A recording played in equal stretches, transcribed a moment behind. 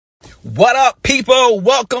What up, people?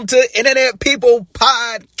 Welcome to Internet People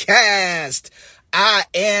Podcast. I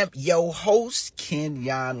am your host,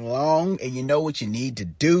 Kenyon Long, and you know what you need to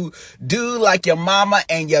do. Do like your mama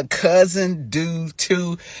and your cousin do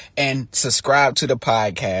too, and subscribe to the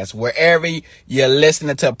podcast wherever you're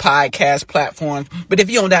listening to podcast platforms. But if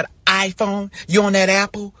you're on that iPhone, you're on that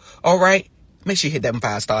Apple, all right? Make sure you hit them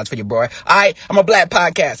 5 stars for your boy. All right, I'm a black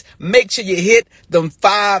podcast. Make sure you hit them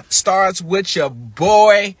 5 stars with your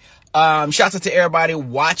boy. Shout out to everybody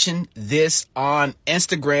watching this on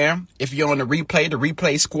Instagram. If you're on the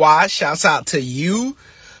replay squad, shouts out to you.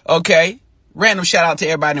 Okay. Random shout out to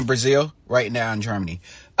everybody in Brazil right now in Germany.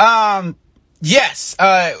 Yes.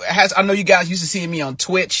 I know you guys used to seeing me on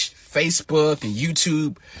Twitch, Facebook, and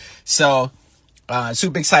YouTube. So,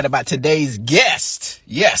 super excited about today's guest.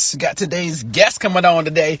 Yes, got today's guest coming on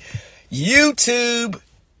today. YouTube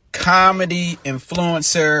comedy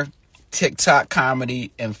influencer, TikTok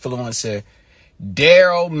comedy influencer,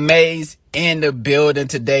 Darryl Mays in the building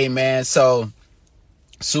today, man. So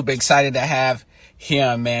super excited to have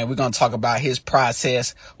him, man. We're going to talk about his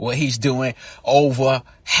process, what he's doing. Over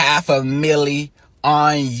 500,000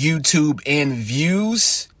 on YouTube in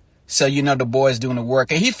views. So, you know, the boy's doing the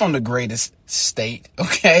work. And he's from the greatest state,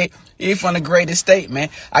 okay? He's from the greatest state, man.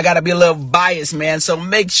 I got to be a little biased, man. So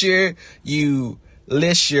make sure you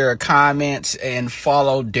list your comments and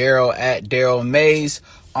follow Darryl at Darryl Mays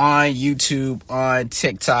on YouTube, on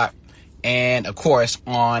TikTok, and, of course,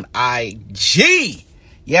 on IG.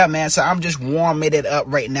 Yeah, man. So I'm just warming it up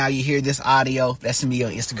right now. You hear this audio. That's me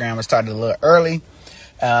on Instagram. I started a little early.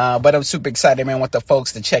 But I'm super excited, man. Want the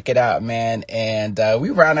folks to check it out, man. And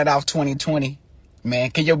we rounded off 2020,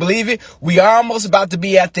 man. Can you believe it? We are almost about to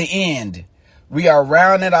be at the end. We are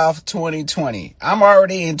rounding off 2020. I'm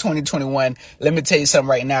already in 2021. Let me tell you something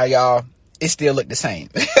right now, y'all. It still look the same.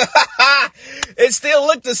 It still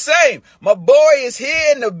look the same. My boy is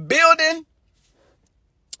here in the building.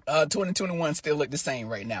 2021 still look the same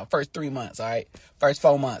right now. First 3 months, all right? First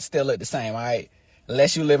 4 months still look the same, all right?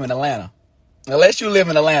 Unless you live in Atlanta. Unless you live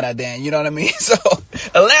in Atlanta, then, you know what I mean? So,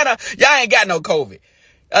 Atlanta, y'all ain't got no COVID.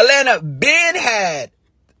 Atlanta been had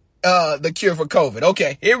the cure for COVID.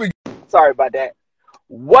 Okay, here we go. Sorry about that.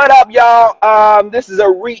 What up, y'all? This is a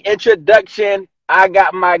reintroduction. I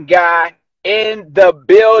got my guy in the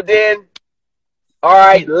building. All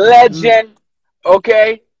right, legend.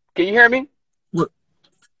 Okay, can you hear me? What?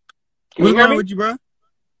 Can you What's hear wrong me? with you, bro?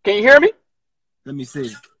 Can you hear me? Let me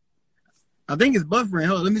see. I think it's buffering.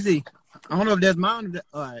 Hold on, let me see. I don't know if that's mine.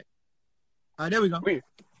 All right. All right, there we go.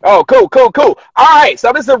 Oh, cool. All right,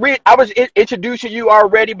 so this is I was introducing you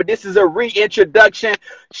already, but this is a reintroduction.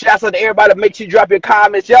 Shouts out to everybody. Make sure you drop your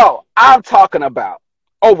comments. Yo, I'm talking about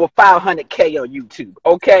over 500K on YouTube,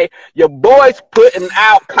 okay? Your boy's putting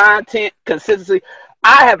out content consistently.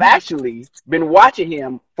 I have actually been watching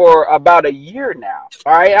him for about a year now,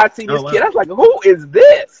 all right? I see this kid. I was like, who is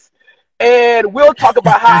this? And we'll talk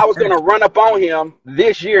about how I was going to run up on him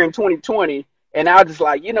this year in 2020. And I was just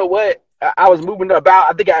like, you know what? I was moving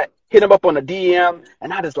about. I think I hit him up on the DM.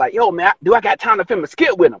 And I was like, yo, man, do I got time to film a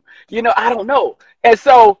skit with him? You know, I don't know. And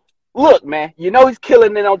so, look, man, you know he's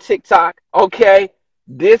killing it on TikTok. Okay.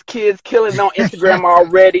 This kid's killing it on Instagram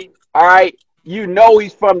already. All right. You know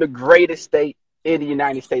he's from the greatest state in the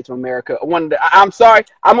United States of America. I'm sorry.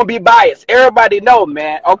 I'm going to be biased. Everybody know,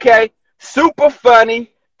 man. Okay. Super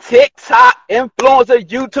funny. TikTok influencer,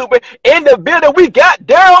 YouTuber in the building. We got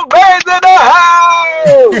Darryl Mays in the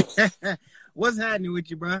house. What's happening with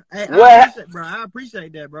you, bro? Hey, I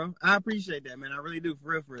appreciate that, bro. I appreciate that, man. I really do,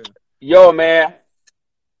 for real. Yo, man.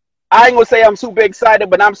 I ain't gonna say I'm super excited,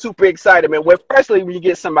 but I'm super excited, man. Well, firstly, when you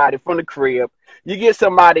get somebody from the crib, you get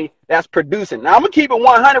somebody that's producing. Now, I'm gonna keep it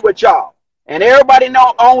 100 with y'all, and everybody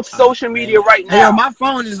know on social media right now. Hey, yo, my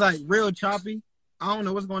phone is like real choppy. I don't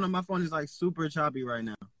know what's going on. My phone is like super choppy right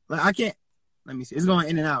now. Like I can't. Let me see. It's going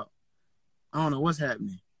in and out. I don't know what's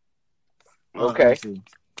happening. Okay.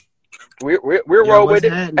 We'll roll with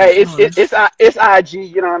it. Hey, it's IG.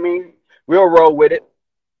 You know what I mean? We'll roll with it.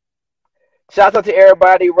 Shout out to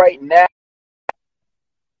everybody right now.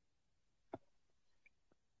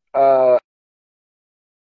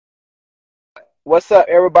 What's up,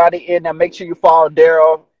 everybody? And make sure you follow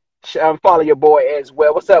Darryl. Follow your boy as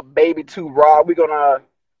well. What's up, baby? Too raw. We're going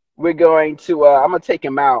to. I'm gonna take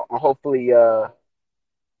him out, and hopefully, you know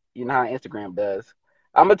how Instagram does.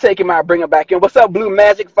 I'm gonna take him out, bring him back in. What's up, Blue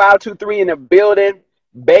Magic 523 in the building?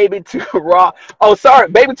 Baby Too Raw. Oh,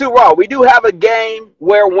 sorry, Baby Too Raw. We do have a game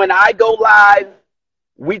where when I go live,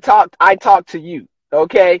 I talk to you.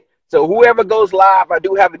 Okay, so whoever goes live, I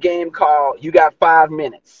do have a game called You Got 5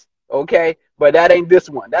 Minutes. Okay, but that ain't this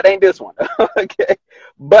one. Okay,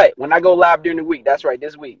 But when I go live during the week, that's right,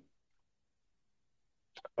 this week.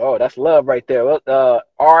 Oh, that's love right there.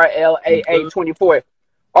 RLAA Good. 24.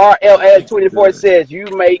 RLA 24 Good. says, you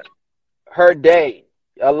make her day.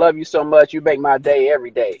 I love you so much. You make my day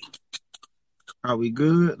every day. Are we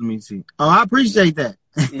good? Let me see. Oh, I appreciate that.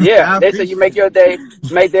 Yeah, I they say you make appreciate your that.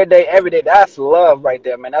 day, make their day every day. That's love right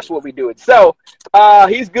there, man. That's what we do it. So,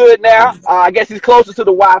 he's good now. I guess he's closer to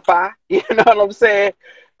the Wi-Fi. You know what I'm saying?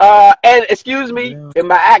 And excuse me Yeah. if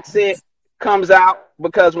my accent comes out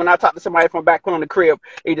because when I talk to somebody from back home in the crib,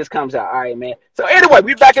 it just comes out. All right, man. So anyway,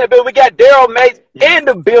 we back in the building. We got Darryl Mates Yeah. in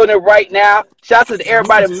the building right now. Shout out to Bro, who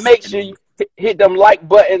everybody. is Make sure that? you hit them like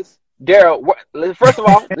buttons. Darryl, first of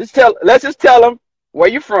all, let's just tell them where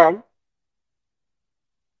you from.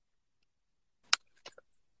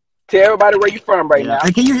 Tell everybody where you from right Yeah. now.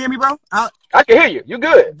 Hey, can you hear me, bro? I can hear you. You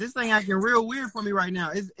good? This thing acting real weird for me right now.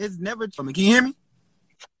 It's never for me. Can you hear me?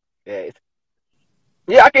 Yeah,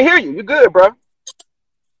 yeah, I can hear you. You good, bro?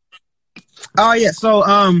 Oh yeah. So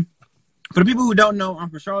for the people who don't know, I'm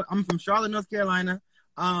from Charlotte. I'm from Charlotte, North Carolina.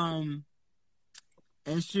 And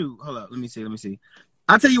shoot, hold up. Let me see.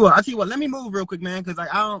 I'll tell you what. Let me move real quick, man, because like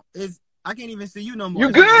I can't even see you no more. You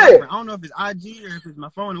It's like good? I don't know if it's IG or if it's my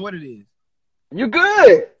phone or what it is. You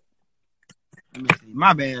good? Let me see.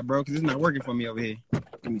 My bad, bro, because it's not working for me over here.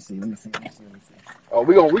 Let me see. Oh,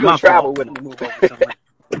 we gonna My fault. travel with Let me move over him. somewhere.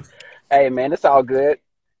 Hey, man, it's all good.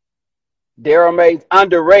 Darryl Mays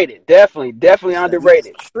underrated. Definitely This thing is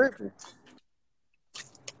underrated. tripping.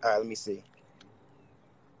 All right, let me see.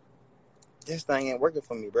 This thing ain't working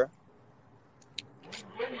for me, bro.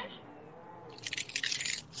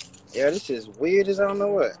 Yeah, this is weird as I don't know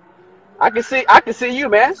what. I can see you,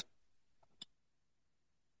 man.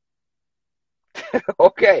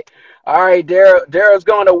 Okay. All right, Daryl's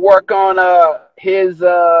going to work on his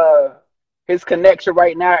connection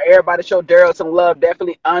right now. Everybody show Daryl some love.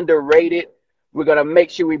 Definitely underrated. We're gonna make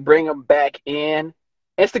sure we bring him back in.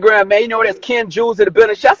 Instagram, man, you know that's Ken Jules in the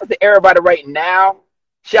building. Shouts out to everybody right now.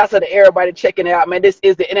 Shouts out to everybody checking it out, man. This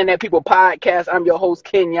is the Internet People Podcast. I'm your host,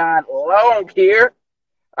 Kenyon Long here.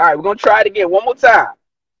 All right, we're gonna try it again one more time.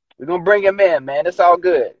 We're gonna bring him in, man. It's all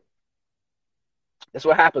good. That's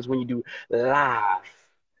what happens when you do live.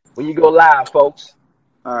 When you go live, folks.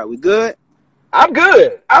 All right, we good? I'm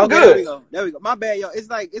good. I'm Okay, there we good. go. My bad, yo. It's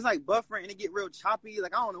like buffering and it get real choppy.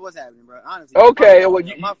 Like I don't know what's happening, bro. Honestly, bro. My Okay, well, fault,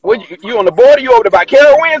 yo. My what, fault. you on the border? You over there by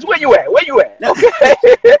Carowinds? Where you at? Where you at?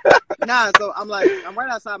 Okay. Nah, so I'm right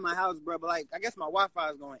outside my house, bro. But like I guess my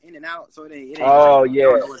Wi-Fi is going in and out, so it ain't right Oh for me. I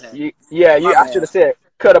don't yeah, know what's happening. yeah. My I should bad. have said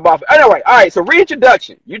cut him off. Anyway, all right. So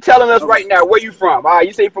reintroduction. You telling us Okay. right now where you from? All right.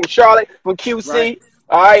 You say from Charlotte, from Right. QC.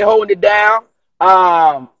 All right, holding it down.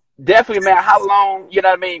 Definitely, man. How long? You know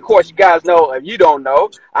what I mean? Of course, you guys know. If you don't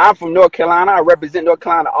know, I'm from North Carolina. I represent North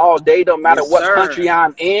Carolina all day. Don't matter Yes, what sir. country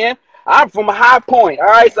I'm in. I'm from High Point. All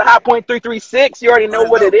right. So High Point 336. You already Oh, know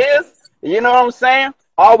let's what it go. is. You know what I'm saying?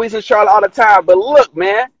 Always in Charlotte all the time. But look,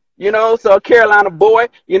 man. So Carolina boy,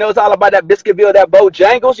 it's all about that Biscuitville, that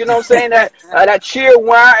Bojangles, you know what I'm saying? That cheer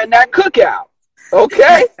wine and that cookout.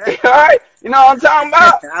 Okay? All right? You know what I'm talking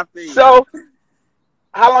about? I feel you. So,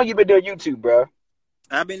 how long you been doing YouTube, bro?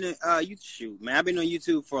 I've been man. I've been on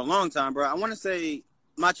YouTube for a long time, bro. I want to say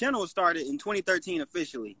my channel was started in 2013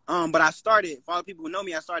 officially. But I started for all the people who know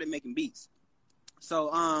me. I started making beats.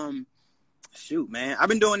 So, man, I've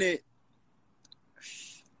been doing it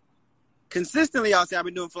consistently. I'll say I've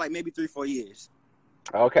been doing it for like maybe 3-4 years.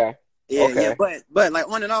 Okay. Yeah, Okay. but like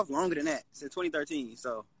on and off longer than that since 2013.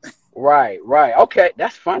 So. Right. Okay,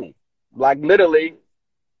 that's funny. Like literally,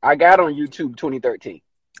 I got on YouTube 2013.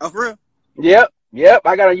 Oh, for real? Yep.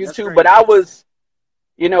 I got on That's YouTube, but crazy. I was,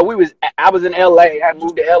 I was in LA. I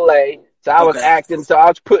moved to LA, so I was Okay. acting. So I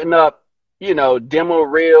was putting up, demo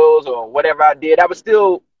reels or whatever I did. I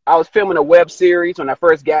was filming a web series when I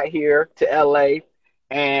first got here to LA,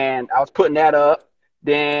 and I was putting that up.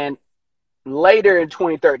 Then later in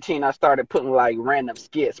 2013, I started putting like random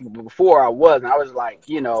skits. But before I wasn't. I was like,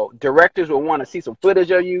 directors would want to see some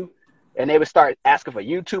footage of you, and they would start asking for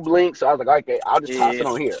YouTube links. So I was like, okay, I'll just toss Yeah. it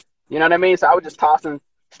on here. You know what I mean? So I was just tossing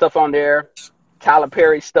stuff on there, Tyler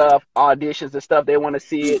Perry stuff, auditions and stuff. They want to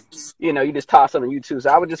see it. You just toss it on YouTube. So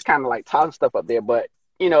I was just kind of like tossing stuff up there, but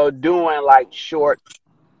doing like short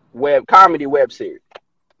comedy web series.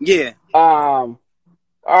 Yeah. All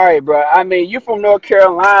right, bro. I mean, you from North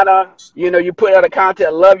Carolina. You put out a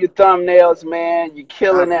content. Love your thumbnails, man. You I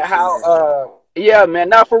killing it. appreciate How? that. Yeah, man.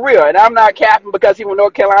 Not for real. And I'm not capping because he's from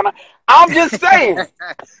North Carolina. I'm just saying.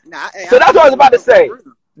 Nah, hey, So I that's feel what I was you about to though, for say.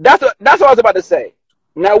 real. That's what I was about to say.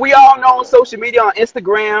 Now we all know on social media on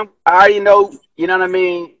Instagram. I already know. You know what I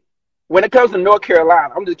mean. When it comes to North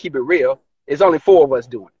Carolina, I'm just keep it real. It's only 4 of us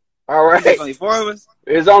doing it. All You said it's right. only 4 of us?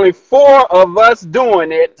 There's only 4 of us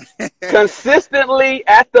doing it consistently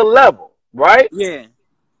at the level, right? Yeah.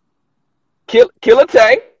 Killer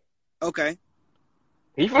Tay, Okay.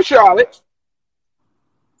 he from Charlotte.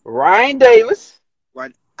 Ryan Davis.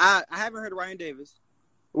 Right. I haven't heard of Ryan Davis.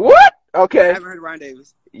 What? I Okay. haven't heard of Ryan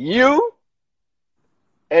Davis. You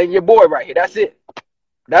and your boy right here. That's it.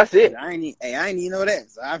 That's Shit, it. I ain't even know that.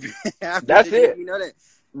 So I That's appreciate you letting it. me know that.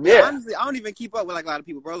 Yeah, Yeah. honestly, I don't even keep up with like a lot of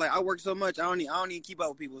people, bro. Like I work so much, I don't even keep up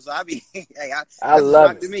with people. So I be, hey, I that's a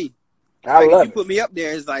love shock it. to me. The I fact that you love it. put me up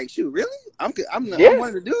there is like, shoot, really? I'm Yeah. one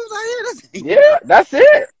of the dudes out here. Yeah. That's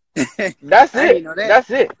it. That's That's I didn't even it. know that. That's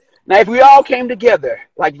it. Now, if we all came together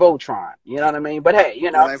like Voltron, you know what I mean? But hey,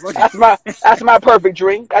 Yeah, like, that's my perfect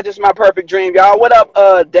dream. That's just my perfect dream, y'all. What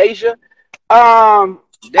up, Deja? I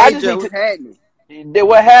just Deja, need what's to. happening?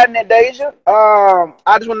 What happening, Deja?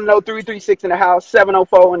 I just want to know 336 in the house,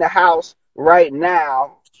 704 in the house right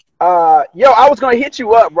now. Yo, I was gonna hit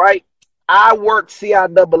you up, right? I worked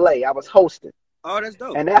CIAA. I was hosting. Oh, that's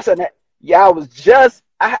dope. And yeah, I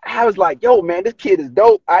was like, yo, man, this kid is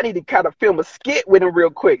dope. I need to kind of film a skit with him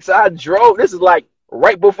real quick. So I drove, this is like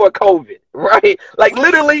right before COVID, right? Like What?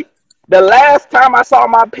 literally the last time I saw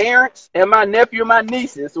my parents and my nephew and my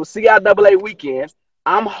nieces was CIAA weekend.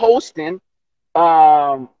 I'm hosting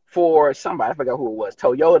for somebody, I forgot who it was,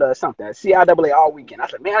 Toyota or something, CIAA all weekend. I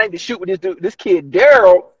said, man, I need to shoot with this dude, this kid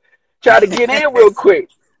Darryl, try to get in real quick.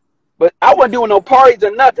 But I wasn't doing no parties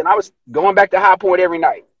or nothing. I was going back to High Point every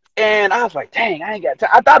night. And I was like, dang, I ain't got time.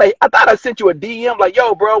 I thought I sent you a DM like,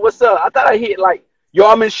 yo, bro, what's up? I thought I hit like, yo,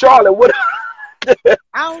 I'm in Charlotte. What?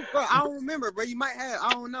 I don't remember, bro. You might have. I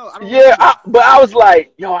don't know. I don't Yeah, remember. but I was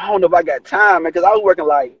like, yo, I don't know if I got time, man, because I was working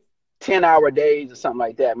like 10-hour days or something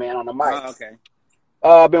like that, man, on the mic. Oh, okay.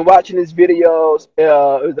 I've been watching his videos. It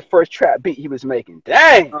was the first trap beat he was making.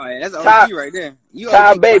 Dang, Oh yeah, that's Ty, OG right there. You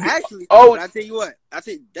Ty, OG, but baby. actually, Oh, but I tell you what,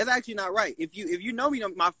 that's actually not right. If you know me,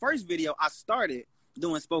 my first video I started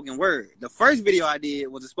doing spoken word. The first video I did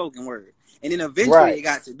was a spoken word, and then eventually it right.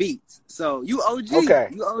 got to beats. So you OG, Okay.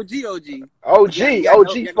 you OG. But OG, you OG gotta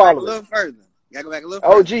go back a followers. little further. You gotta go back a little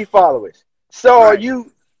further. OG followers. So Right.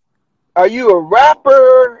 are you a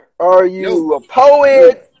rapper? Are No, you a no,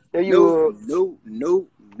 poet? no, no, no,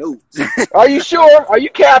 no. Are you sure? Are you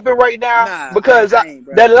capping right now? Nah, Because I ain't,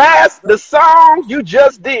 bro. the So, song you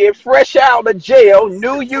just did, fresh out of jail,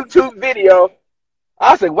 new YouTube video.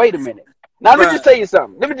 I said, wait a minute. Now let me just bro. tell you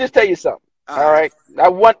something. Let me just tell you something. All All right.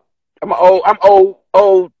 right. I'm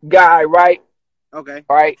old guy, right? Okay.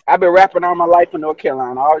 All right. I've been rapping all my life in North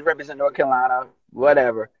Carolina. I always represent North Carolina,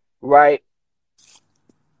 whatever. Right.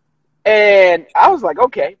 And I was like,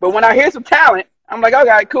 okay. But when I hear some talent, I'm like,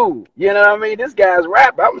 okay, cool. You know what I mean? This guy's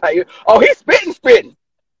rapper. I'm like, oh, he's spitting.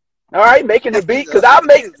 All right, making the beat because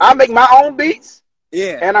I make my own beats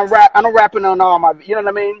Yeah. and I'm rapping on all my, you know what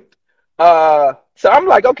I mean? So I'm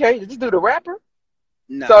like, okay, just do the rapper.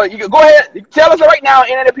 So Nah. you can go ahead, tell us right now,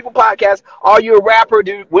 Internet People Podcast. Are you a rapper?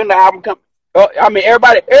 Do when the album come? I mean,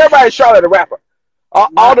 everybody in Charlotte a rapper. All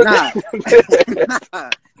Nah. the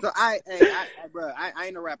Nah. So bro, I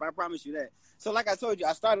ain't a rapper. I promise you that. So like I told you,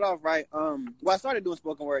 I started off right. Well, I started doing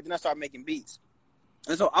spoken word, then I started making beats,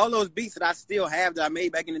 and so all those beats that I still have that I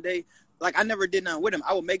made back in the day, like I never did nothing with them.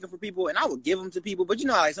 I would make them for people, and I would give them to people. But you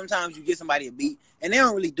know, like sometimes you get somebody a beat, and they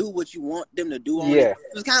don't really do what you want them to do on it. yeah,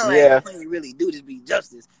 It's kind of like yeah, I can't really do this beat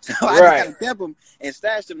justice. So I just kind right, of kept them and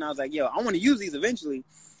stashed them. And I was like, yo, I want to use these eventually.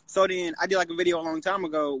 So then I did like a video a long time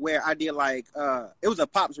ago where I did like it was a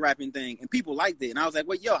pops rapping thing and people liked it. And I was like,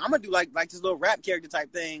 well, yo, I'm gonna do like this little rap character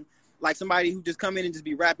type thing, like somebody who just come in and just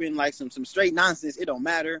be rapping like some straight nonsense. It don't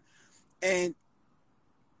matter. And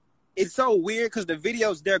it's so weird because the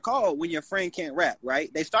videos they're called When Your Friend Can't Rap,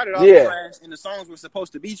 right? They started off yeah, trash and the songs were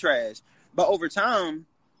supposed to be trash. But over time,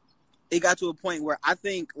 it got to a point where I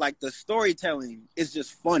think like the storytelling is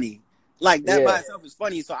just funny. Like that by yeah, itself is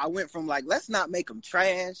funny. So I went from like, let's not make them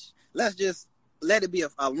trash. Let's just let it be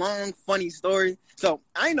a long, funny story. So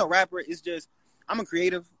I ain't no rapper. It's just I'm a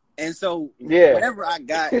creative. And so yeah. whatever I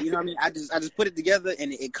got, you know what I mean? I just put it together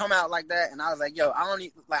and it come out like that. And I was like, yo, I don't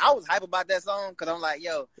even, like I was hype about that song because I'm like,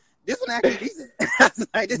 yo, this one actually decent. I was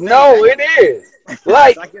like, this ain't No, it is. bad.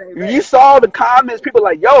 Like Like, it ain't you bad. saw the comments, people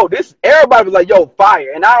like, yo, this everybody was like, yo,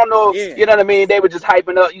 fire. And I don't know, Yeah. you know what I mean? They were just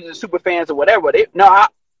hyping up, you just super fans or whatever.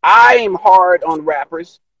 I am hard on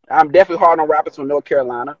rappers. I'm definitely hard on rappers from North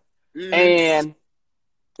Carolina. Mm-hmm. And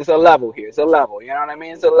it's a level here. It's a level. You know what I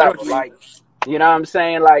mean? It's a I know what level. you mean. Like, you know what I'm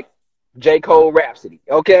saying? Like, J. Cole Rhapsody.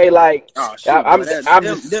 Okay, like Oh shoot, boy, I'm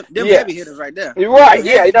just them yeah. heavy hitters right there. Right, Them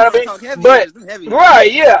yeah, you heavy. know You what I want to mean? talk heavy But hitters? Them heavy hitters.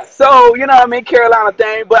 right, yeah. So, you know what I mean, Carolina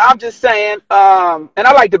thing, but I'm just saying, and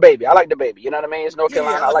I like the baby. I like the baby. You know what I mean? It's North Yeah, I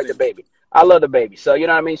Carolina. I like the like the baby. baby. I love the baby. So, you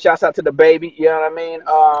know what I mean? Shouts out to the baby. You know what I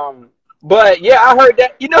mean? But yeah, I heard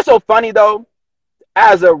that. You know, so funny though,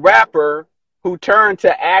 as a rapper who turned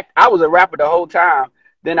to act, I was a rapper the whole time.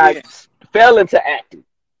 Then I Yeah. fell into acting.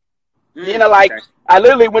 You know, like Okay. I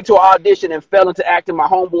literally went to an audition and fell into acting. My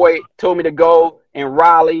homeboy told me to go in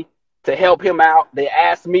Raleigh to help him out. They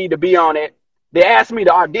asked me to be on it. They asked me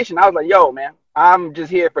to audition. I was like, "Yo, man, I'm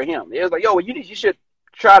just here for him." It was like, "Yo, you should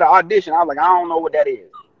try to audition." I was like, "I don't know what that is."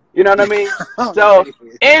 You know what I mean? I don't know what So that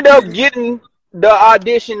is. end up getting the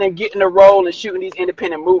audition and getting the role and shooting these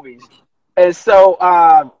independent movies. And so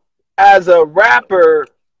as a rapper,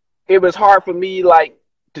 it was hard for me like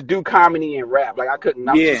to do comedy and rap. Like I couldn't.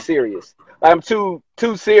 I'm too Yeah. serious. I'm too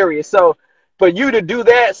serious. So for you to do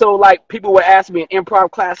that, so like people would ask me in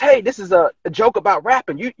improv class, "Hey, this is a joke about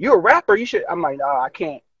rapping. You're a rapper. You should." I'm like, "No, I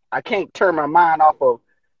can't. I can't turn my mind off of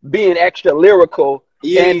being extra lyrical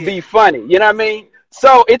Yeah. and Yeah. be funny." You know what I mean?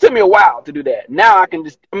 So it took me a while to do that. Now I can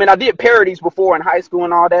just. I mean, I did parodies before in high school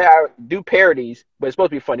and all that. I do parodies, but it's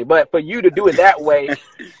supposed to be funny. But for you to do it that way,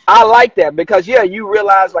 I like that because yeah, you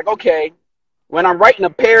realize like okay, when I'm writing a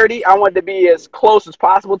parody, I want it to be as close as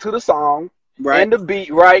possible to the song Right. and the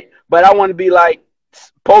beat, right? But I want to be like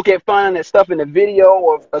poke at fun at stuff in the video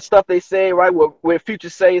or stuff they say, right? Where Future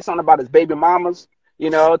say something about his baby mamas, you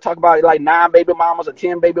know, talk about like 9 baby mamas or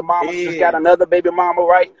 10 baby mamas, just got Yeah. another baby mama,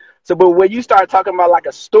 right? So, but when you start talking about like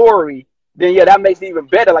a story, then yeah, that makes it even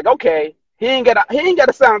better. Like, okay, he ain't got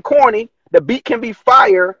to sound corny. The beat can be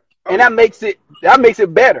fire, Oh and yeah. that makes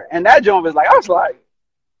it better. And that joint was like, I was like,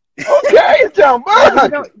 okay, it's John Hey,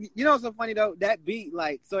 but Bunker. you know what's so funny though? That beat,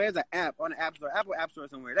 like, so there's an app on the App Store, Apple App Store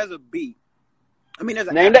somewhere. There's a beat. I mean, there's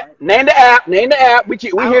an Name app, that. right? Name the app. Name the app. We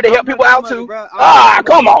here to I don't help know the people name out of it, too. bro. I don't know the Ah, name of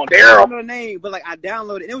come it. on, I don't Darryl. know the name, but like I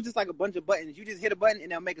downloaded it. It was just like a bunch of buttons. You just hit a button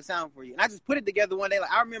and they'll make a sound for you. And I just put it together one day.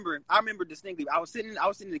 Like I remember distinctly. I was sitting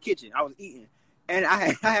in the kitchen. I was eating, and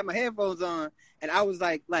I had my headphones on, and I was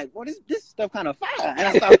like, well, this stuff kind of fire. And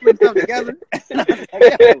I started putting stuff together, and I was like,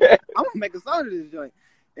 yo, I'm gonna make a song of this joint.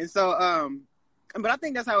 And so, but I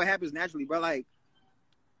think that's how it happens naturally, bro. Like,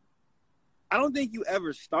 I don't think you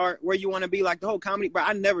ever start where you want to be. Like the whole comedy, bro.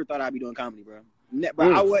 I never thought I'd be doing comedy, bro. Bro,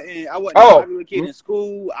 Mm. I wasn't a Oh. popular kid in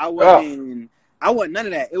school. Oh. I wasn't none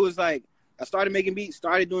of that. It was like I started making beats,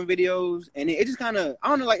 started doing videos, and it just kind of, I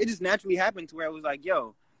don't know, like it just naturally happened to where it was like,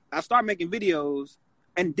 yo, I started making videos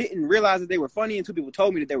and didn't realize that they were funny until people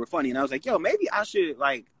told me that they were funny, and I was like, yo, maybe I should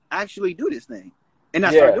like actually do this thing, and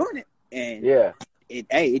I started Yeah. doing it, and Yeah.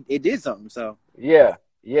 it did something. So Yeah.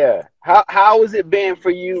 Yeah. How has it been for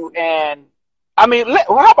you? And I mean,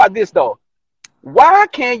 well, how about this though? Why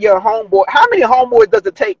can't your homeboy? How many homeboys does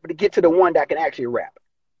it take to get to the one that can actually rap?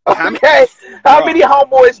 how many, Okay. How bro, many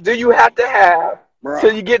homeboys do you have to have bro,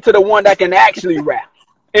 till you get to the one that can actually rap?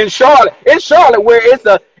 In Charlotte, where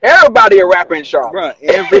everybody a rapper in Charlotte bro,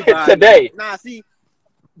 everybody. today. Nah, see.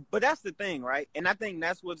 But that's the thing, right? And I think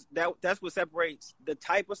that's what separates the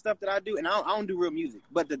type of stuff that I do. And I don't do real music,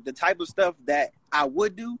 but the type of stuff that I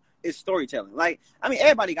would do is storytelling. Like, I mean,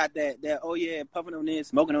 everybody got that. Oh yeah, puffing on this,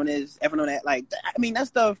 smoking on this, effing on that. Like, I mean, that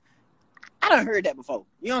stuff. I done heard that before.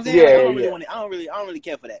 You know what I'm saying? Like, I Yeah. don't really Yeah. want it. I don't really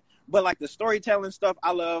care for that. But like the storytelling stuff,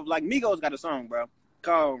 I love. Like Migos got a song, bro,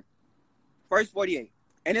 called First 48,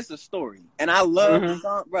 and it's a story. And I love the Hmm.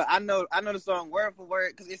 song, bro. I know the song word for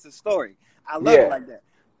word because it's a story. I love it Yeah. like that.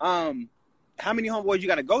 How many homeboys you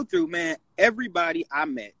got to go through, man? Everybody I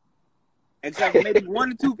met, except for maybe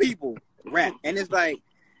one or two people, rap, and it's like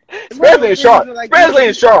it's one of Especially those in things Charlotte. where like Especially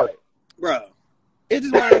in Charlotte. bro. It's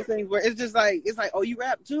just one of those things where it's just like oh, you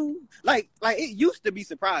rap too? Like it used to be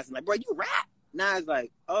surprising, like bro, you rap. Now it's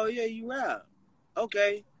like, oh yeah, you rap.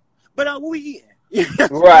 Okay, but what we eating?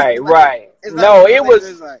 Right. Right. It's like one No, of those it things where was,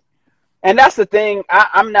 it's like, and that's the thing.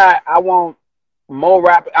 I'm not. I want more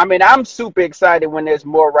rap. I mean, I'm super excited when there's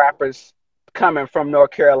more rappers coming from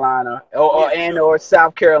North Carolina yeah, or for and sure. or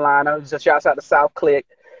South Carolina. Just shouts out to South Click,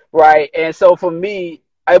 right? And so for me,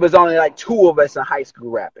 it was only like two of us in high school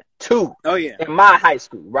rapping. Two Oh yeah, in my high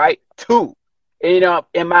school, right? Two, in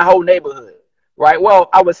my whole neighborhood, right? Well,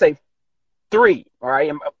 I would say three, all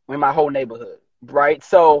right, in my whole neighborhood, right?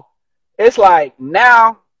 So it's like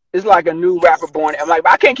now it's like a new rapper born. I'm like,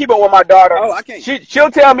 I can't keep up with my daughter. oh I can't.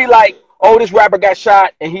 She'll tell me like, oh, this rapper got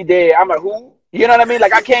shot and he dead. I'm like, who? You know what I mean?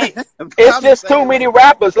 Like I can't. It's I'm the just too same many way,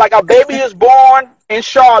 rappers. Like a baby is born in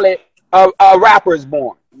Charlotte, a rapper is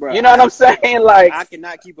born. bro. You know what I'm saying? Like, I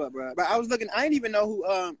cannot keep up, bro. But I was looking. I didn't even know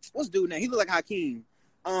who. What's dude name? He look like Hakeem.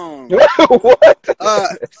 What?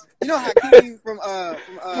 You know Hakeem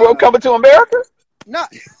From Coming to America? nah,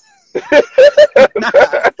 nah,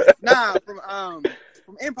 nah,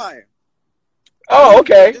 from Empire. Oh,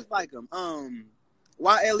 okay. Just like him.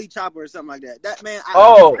 YLE Chopper or something like that. That man,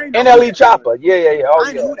 Oh, I didn't know who NLE that was. Chopper. Yeah. Oh, I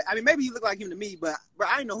didn't know yeah. who that. I mean, maybe he looked like him to me, but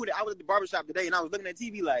I didn't know who that. I was at the barbershop today, and I was looking at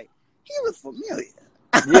TV like he was familiar.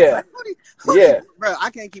 I was Yeah. like, who Yeah. bro? I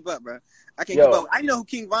can't keep up, bro. I can't keep Yo. up. I didn't know who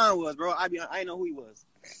King Von was, bro. I didn't know who he was.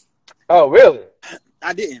 Oh, really?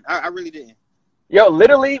 I didn't. I really didn't. Yo,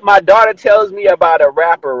 literally, my daughter tells me about a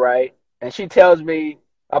rapper, right? And she tells me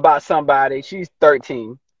about somebody. She's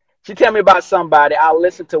 13. She tell me about somebody. I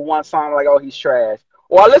listen to one song like, oh, he's trash.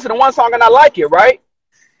 Or I listen to one song and I like it, right?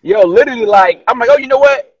 Yo, literally, like, I'm like, oh, you know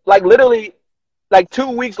what? Like, literally, like 2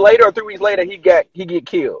 weeks later or 3 weeks later, he get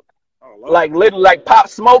killed. Oh, Lord. Like, literally, like Pop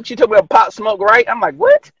Smoke. She told me about Pop Smoke, right? I'm like,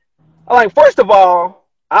 what? I'm like, first of all,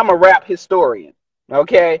 I'm a rap historian,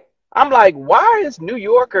 okay? I'm like, why is New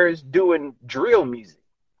Yorkers doing drill music?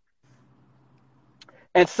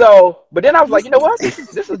 And so, but then I was like, you know what?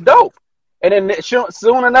 This is dope. And then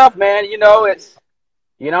soon enough, man, it's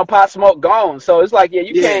Pop Smoke gone. So it's like, yeah,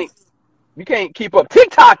 you can't keep up.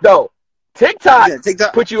 TikTok though, TikTok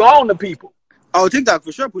put you on to people. Oh, TikTok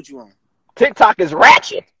for sure put you on. TikTok is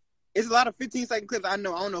ratchet. It's a lot of 15-second clips. I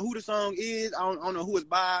don't know who the song is. I don't know who it's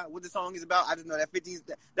by, what the song is about. I just know that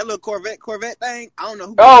that little Corvette thing. I don't know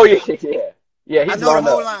who. Oh yeah. I know the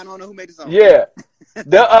whole line. I don't know who made the song. Yeah,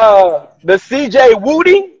 the CJ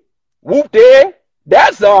Woody, Whoop Dead.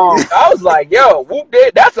 That song, I was like, yo, Whoop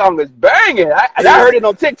Dead. That song is banging. I heard it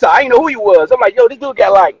on TikTok. I didn't know who he was. I'm like, yo, this dude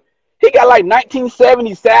got like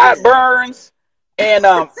 1970 sideburns, and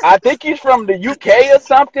I think he's from the UK or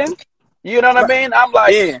something. You know what I mean? I'm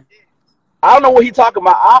like, I don't know what he's talking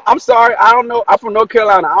about. I'm sorry, I don't know. I'm from North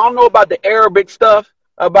Carolina. I don't know about the Arabic stuff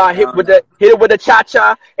about hit with the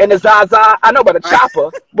cha-cha and the zaza. I know about the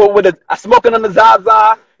chopper, but with the smoking on the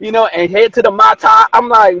zaza, and head to the mata. I'm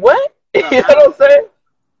like, what? You know what I'm saying?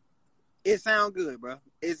 It sound good, bro.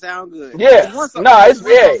 It sound good. Yeah. It's on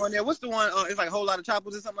there. What's the one? It's like a whole lot of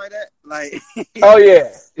choppers or something like that. Like. Oh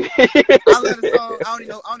yeah. I love the song. I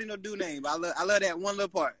don't even know dude name, but I love that one little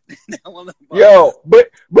part. Yo,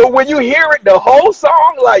 but when you hear it, the whole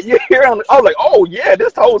song, like you hear it, I was like, oh yeah,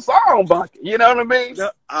 this whole song, bunky. You know what I mean?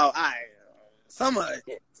 Some of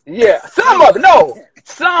it. Yeah, some of it. No,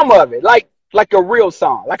 some of it. Like a real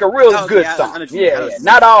song, like a real good song. Yeah.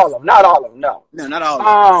 Not all of them. No, not all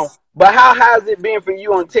of them. But how has it been for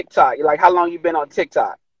you on TikTok? Like, how long you been on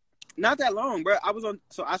TikTok? Not that long, bro.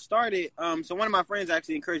 I started. So one of my friends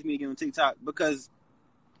actually encouraged me to get on TikTok because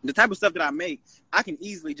the type of stuff that I make, I can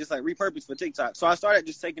easily just like repurpose for TikTok. So I started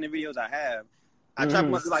just taking the videos I have. I chop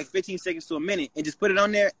them up to like 15 seconds to a minute and just put it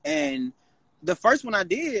on there. And the first one I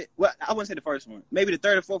did, well, I wouldn't say the first one. Maybe the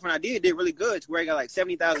third or fourth one I did really good to where I got like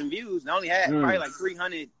 70,000 views. And I only had probably like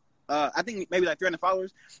 300, I think maybe like 300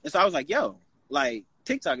 followers. And so I was like, yo, like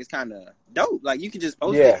TikTok is kind of dope. Like you can just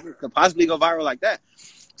post it. It could possibly go viral like that.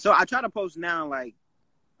 So I try to post now, like,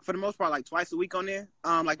 for the most part, like twice a week on there.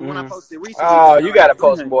 Like the one I posted recently. Oh, you got to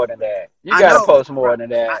post more than that. You got to post more than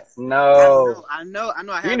that. I know.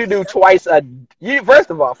 You need to do twice first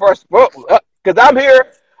of all, because I'm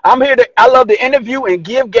here I love to interview and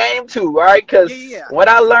give game too, right? Because what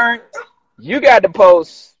I learned, you got to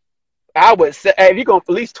post, I would say, if you're going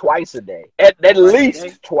at least twice a day. At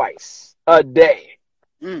least twice a day.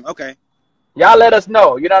 Okay. Y'all let us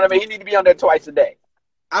know. You know what I mean? You need to be on there twice a day.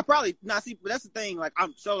 I probably but that's the thing. Like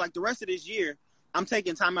like the rest of this year, I'm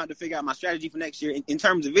taking time out to figure out my strategy for next year in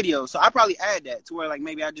terms of videos. So I probably add that to where like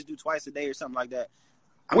maybe I just do twice a day or something like that.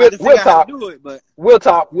 We'll talk. We'll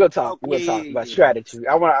talk about strategy.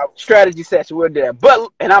 I want a strategy session. We'll do that.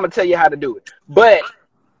 And I'm gonna tell you how to do it. But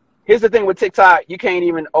here's the thing with TikTok, you can't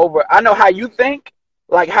even I know how you think,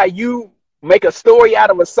 like how you make a story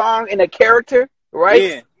out of a song and a character, right?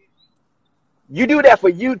 Yeah. You do that for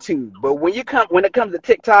YouTube, but when it comes to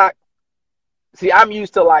TikTok, see, I'm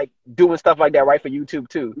used to like doing stuff like that, right, for YouTube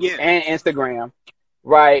too, and Instagram,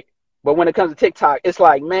 right? But when it comes to TikTok, it's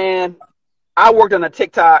like, man, I worked on a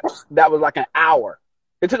TikTok that was like an hour.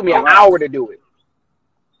 It took me an hour to do it.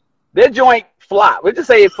 That joint flop. Let's just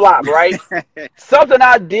say it flopped, right? Something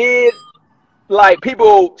I did, like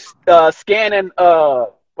people scanning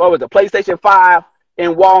PlayStation 5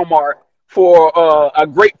 in Walmart for a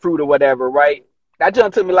grapefruit or whatever, right? That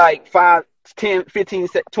just took me like 5, 10, 15,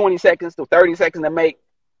 20 seconds to 30 seconds to make.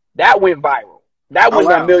 That went viral. That went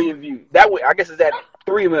 1 million views. I guess it's at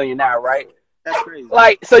 3 million now, right? That's crazy.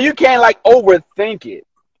 Like, so you can't like overthink it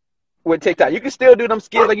with TikTok. You can still do them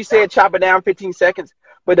skills, like you said, chop it down 15 seconds.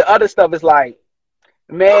 But the other stuff is like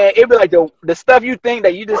man, it'd be like the stuff you think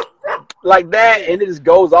that you just like that, Yeah. and it just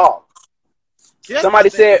goes off. See, that's my Somebody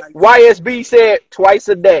thing. said Like YSB said twice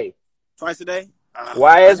a day. twice a day.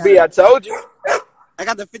 YSB, I told you. I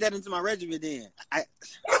got to fit that into my regimen. Then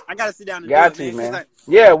I got to sit down and do Got it, to, man. man.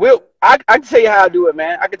 Yeah, I can tell you how I do it,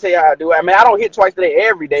 man. I can tell you how I do it. I mean, I don't hit twice a day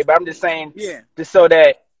every day, but I'm just saying, Yeah, just so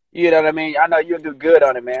that you know what I mean. I know you'll do good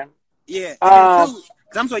on it, man. yeah. And then too,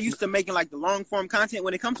 'cause I'm so used to making like the long form content.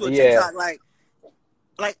 When it comes to a Yeah. TikTok,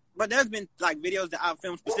 but there's been like videos that I've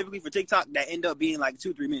filmed specifically for TikTok that end up being like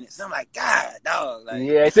 2-3 minutes. And I'm like, God, dog. Like,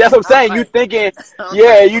 Yeah, see, that's what I'm saying. like, You thinking, I'm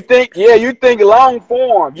yeah, like, you think long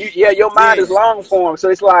form. Your mind is yeah, long form. So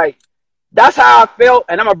it's like, that's how I felt,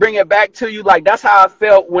 and I'm gonna bring it back to you. Like that's how I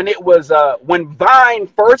felt when it was when Vine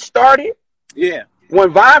first started. yeah.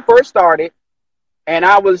 When Vine first started, and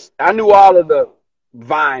I knew all of the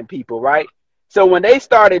Vine people, right? So when they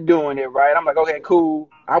started doing it, right, I'm like, okay, cool.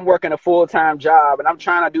 I'm working a full-time job and I'm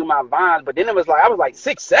trying to do my Vines, but then it was like I was like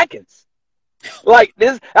 6 seconds. Like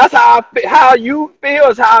this, that's how you feel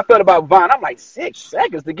is how I felt about Vine. I'm like 6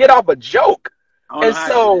 seconds to get off a joke, I don't know and how I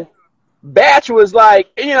do so Batch was like,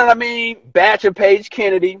 you know what I mean? Batch and Paige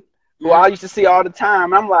Kennedy, that. who I used to see all the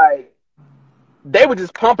time. I'm like, they were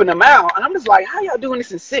just pumping them out, and I'm just like, how y'all doing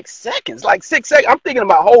this in 6 seconds? Like 6 seconds. I'm thinking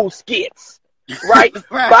about whole skits, right?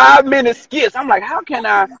 Right. 5-minute skits. I'm like, how can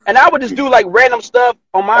I? And I would just do like random stuff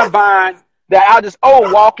on my Vine that I'll just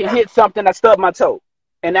walk and hit something, I stub my toe,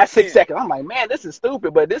 and that's 6 Yeah. seconds. I'm like, man, this is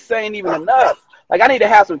stupid, but this ain't even enough. Like I need to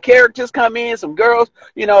have some characters come in, some girls,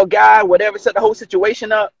 guy, whatever, set the whole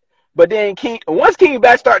situation up. But then once King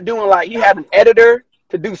Batch started doing like he had an editor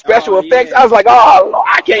to do Oh special effects, I yeah, was like, oh, Lord,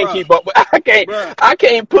 I can't bruh, keep up with,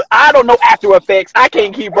 bruh, I don't know After Effects. I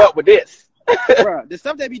can't keep up with this. bruh. The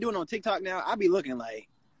stuff they be doing on TikTok now, I be looking like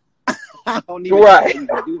I don't even know how Right. you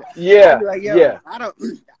can do that. I Yeah. be like, yo, Yeah.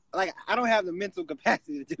 I don't have the mental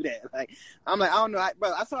capacity to do that. Like, I'm like, I don't know,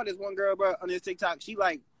 bro. I saw this one girl, bro, on this TikTok. She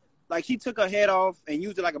like she took her head off and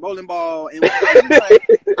used it like a bowling ball, and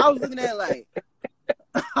I was looking at it like,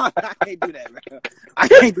 I can't do that, bro. I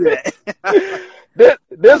can't do that.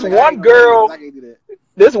 This like, I one ain't gonna lie to you, girl, I can't do that.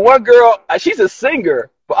 this one girl, she's a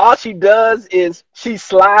singer, but all she does is she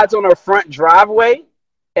slides on her front driveway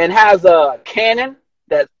and has a cannon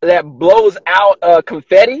that blows out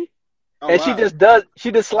confetti, Oh and wow.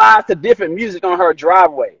 she just slides to different music on her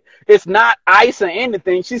driveway. It's not ice or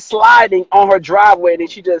anything. She's sliding on her driveway, and then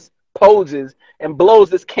she just poses and blows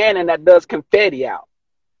this cannon that does confetti out.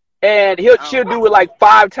 And she'll do it like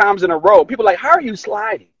 5 times in a row. People are like, how are you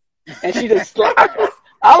sliding? And she just slides.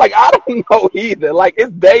 I don't know either. Like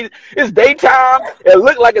it's daytime. It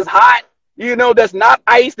looks like it's hot. That's not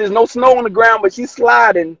ice. There's no snow on the ground, but she's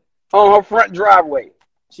sliding on her front driveway.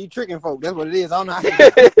 She tricking folks. That's what it is. I don't know how to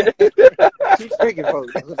do it. She's tricking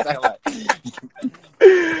folks. That's what it sounds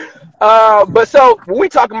like. But so when we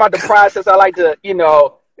talking about the process, I like to,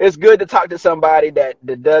 it's good to talk to somebody that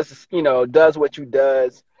does, does what you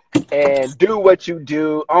does and do what you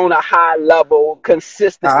do on a high level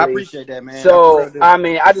consistently. I appreciate that, man. So I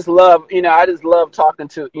mean, I just love talking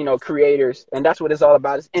to creators, and that's what it's all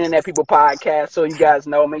about. It's Internet People Podcast. So you guys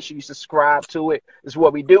know, make sure you subscribe to it. This is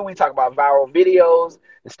what we do. We talk about viral videos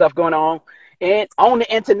and stuff going on and on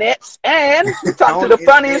the internet, and we talk to the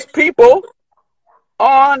funniest people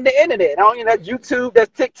on the internet. That's YouTube,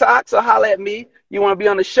 that's TikTok. So holla at me. You want to be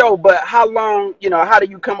on the show, but how long, how do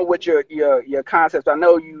you come up with your concepts?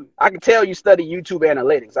 I can tell you study YouTube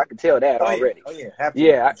analytics. I can tell that already. Oh yeah.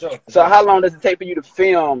 Yeah. For sure. So how long does it take for you to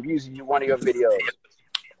film using one of your videos?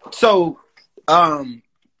 So,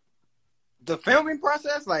 the filming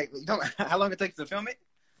process, like, how long it takes to film it?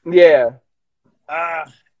 Yeah.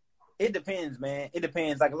 It depends, man. It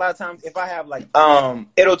depends. Like a lot of times, if I have like,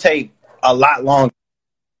 it'll take a lot longer.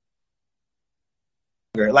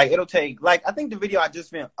 Like it'll take, like I think the video I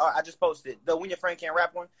just filmed, I just posted, the When Your Friend Can't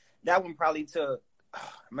Rap one. That one probably took,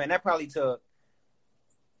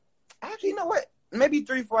 actually, you know what? Maybe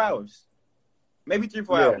 3-4 hours. Maybe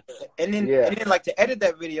 3-4 hours. And then like to edit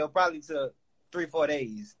that video probably took 3-4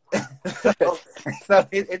 days. so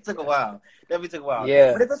it took a while. Definitely took a while.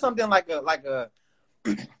 Yeah. But if it's something like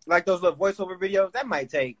like those little voiceover videos, that might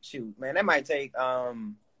take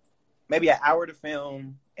maybe an hour to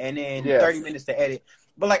film and then 30 minutes to edit.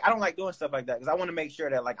 But like I don't like doing stuff like that because I want to make sure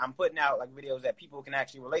that like I'm putting out like videos that people can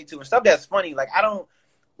actually relate to and stuff that's funny. Like I don't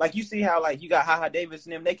like, you see how like you got Haha Davis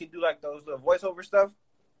and them, they can do like those little voiceover stuff.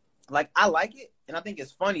 Like I like it and I think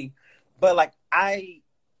it's funny, but like I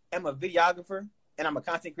am a videographer and I'm a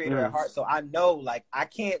content creator at heart, so I know like I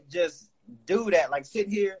can't just do that, like sit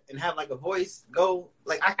here and have like a voice go,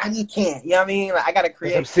 like I just can't, you know what I mean? Like I gotta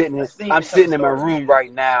create. I'm sitting in my room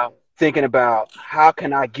right now thinking about how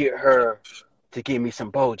can I get her to give me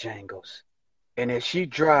some Bojangles. And then she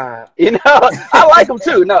drive, I like them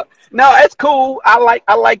too. No, it's cool. I like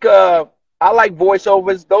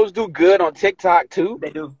voiceovers. Those do good on TikTok too. They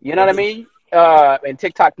do. You know They what I do. mean? And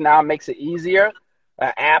TikTok now makes it easier.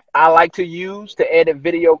 An app I like to use to edit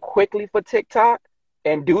video quickly for TikTok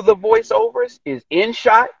and do the voiceovers is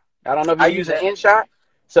InShot. I don't know if you I use use an that. InShot.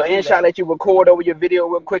 So I use InShot that. lets you record over your video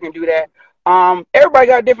real quick and do that. Everybody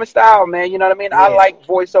got a different style, man. You know what I mean? I Yeah. like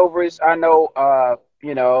voiceovers. I know,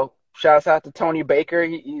 shouts out to Tony Baker.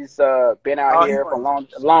 He's been out Oh, he's here for funny.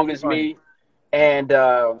 long He's as funny. me. And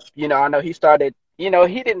I know he started, he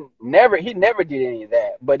never did any of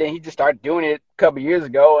that. But then he just started doing it a couple years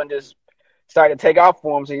ago and just started to take off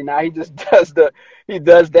for him. So now he just he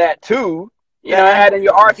does that too. That Add animal in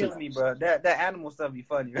your stuff be killing arsenal. me, bro. That animal stuff be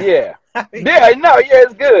funny. Yeah. I mean, Yeah, no, yeah,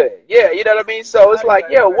 it's good. Yeah, you know what I mean? So it's I be like,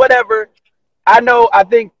 like, yeah, bro. whatever. I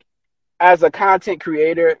think as a content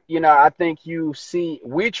creator, I think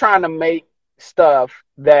we're trying to make stuff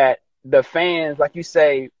that the fans, like you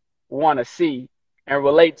say, want to see and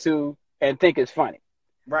relate to and think is funny.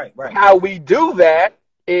 Right, right. How we do that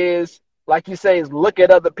is, like you say, is look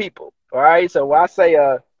at other people. All right. So when I say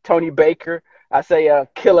Tony Baker, I say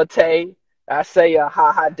Killer Tay, I say Ha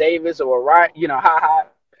Ha Davis or Ryan, Ha Ha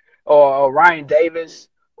or Ryan Davis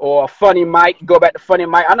or Funny Mike. Go back to Funny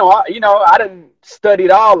Mike. I know, I done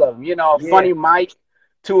studied all of them. Yeah. Funny Mike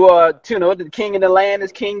the king of the land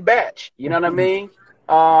is King Batch. You know what I mean?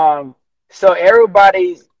 So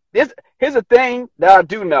here's a thing that I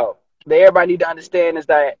do know that everybody need to understand is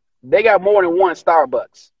that they got more than one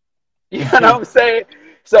Starbucks. You know what I'm saying?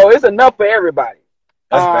 So it's enough for everybody.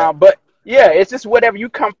 That's fact. But yeah, it's just whatever you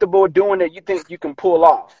comfortable doing that you think you can pull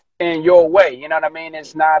off in your way. You know what I mean?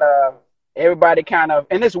 It's not everybody kind of,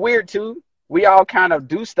 and it's weird too. We all kind of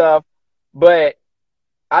do stuff, but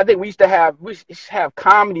I think we used to have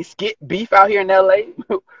comedy skit beef out here in LA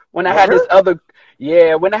when I Oh, had this really?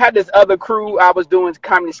 other crew I was doing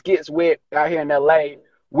comedy skits with out here in LA.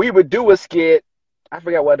 We would do a skit. I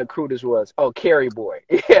forgot what the crew this was. Oh, Carrie Boy.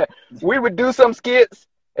 Yeah, we would do some skits,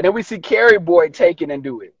 and then we see Carrie Boy take it and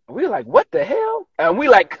do it. We like, what the hell? And we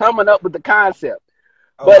like coming up with the concept.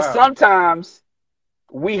 Oh, But wow. sometimes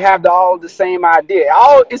we have all the same idea.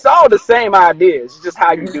 It's all the same ideas. It's just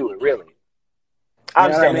how you do it, really. I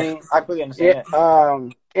You know what I understand that. mean? I completely Yeah. understand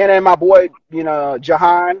that. And then my boy,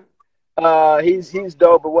 Jahan, he's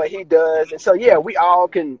dope at what he does. And so yeah, we all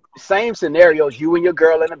can same scenarios. You and your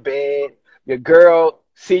girl in the bed. Your girl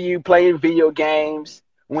see you playing video games.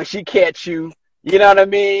 When she catch you, you know what I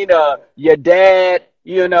mean? Your dad,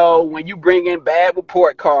 when you bring in bad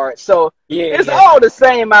report cards. So Yeah, it's yeah. all the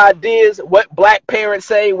same ideas. What black parents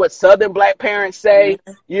say, what Southern black parents say,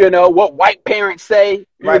 Mhm. what white parents say,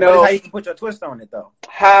 Right, but it's how you can put your twist on it, though.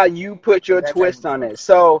 how you put Yeah, your that type twist of on stuff. it.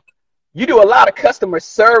 So you do a lot of customer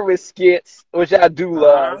service skits, which I do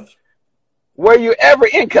Uh-huh. love. Were you ever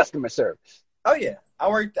in customer service? Oh yeah, I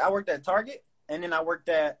worked at Target, and then I worked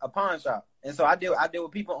at a pawn shop, and so I deal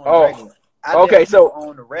with people on the Oh, regular. I deal okay. with people So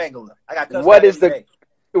on the regular. I got what custody is every the day.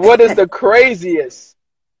 what is the craziest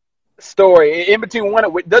story in between one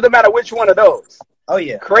of doesn't matter which one of those Oh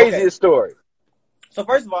yeah. Okay. craziest story? So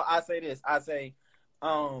first of all, I say this. I say,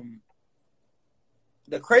 um,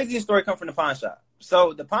 the craziest story come from the pawn shop.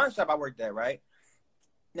 So the pawn shop I worked at, right?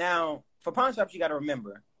 Now, for pawn shops, you got to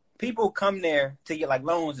remember, people come there to get like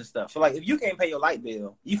loans and stuff. So like, if you can't pay your light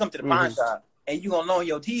bill, you come to the pawn Hmm. shop and you gonna loan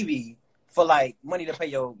your TV for like money to pay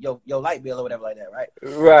your light bill or whatever like that, right?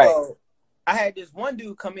 Right. So I had this one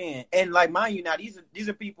dude come in, and like, mind you, now these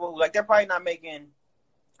are people who, like, they're probably not making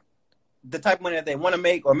the type of money that they want to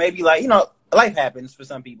make, or maybe like, life happens for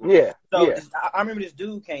some people. Yeah. So Yeah. I remember this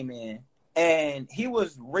dude came in, and he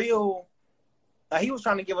was real. He was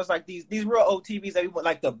trying to give us like these real old TVs that we want,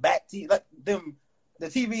 like the back TV, like them, the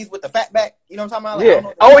TVs with the fat back. You know what I'm talking about? Like, I Yeah. don't know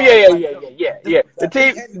what Oh they're yeah. called, Yeah. but like, Yeah. Yeah. Yeah. Yeah. The the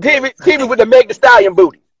big TV, heavy TV, joints. TV with the Meg the Stallion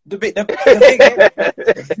booty. The big heavy joints.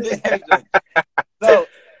 The big heavy joints. So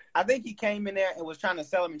I think he came in there and was trying to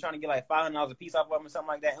sell them and trying to get like $500 a piece off of them or something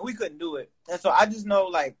like that, and we couldn't do it. And so I just know,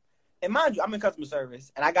 like, and mind you, I'm in customer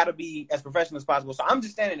service and I got to be as professional as possible. So I'm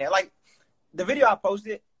just standing there. Like, the video I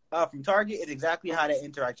posted from Target is exactly how that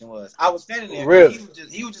interaction was. I was standing there and Really?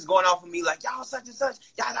 he was just going off of me like, y'all such and such,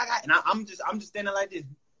 y'all, and I'm just standing like this.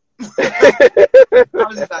 I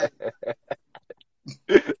was just like,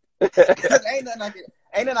 cause ain't nothing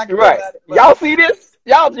I can do Right. about it. But Y'all see this?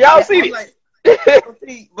 Y'all yeah, see I'm this?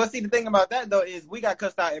 like, but see, the thing about that though is we got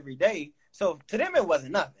cussed out every day. So to them it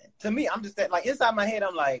wasn't nothing. To me, I'm just like, inside my head,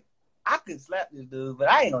 I'm like, I could slap this dude, but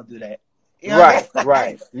I ain't gonna do that. You know what I Right. mean?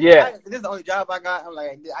 Right. Yeah. This is the only job I got. I'm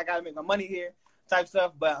like, I gotta make my money here. type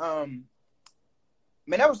stuff. But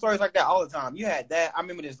man, there were stories like that all the time. You had that. I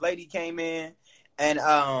remember this lady came in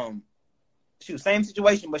and she was same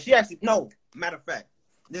situation, but she actually matter of fact,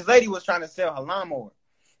 this lady was trying to sell her lawnmower.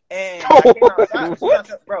 And I came outside, she got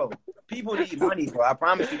to, bro, people need money, bro. I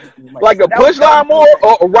promise you, people need money. Like a push lawnmower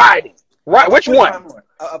or riding? Right, which one?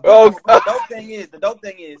 The dope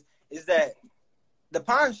thing is that the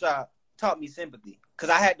pawn shop taught me sympathy because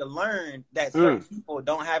I had to learn that certain people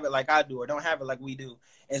don't have it like I do or don't have it like we do.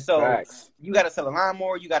 And so you got to sell a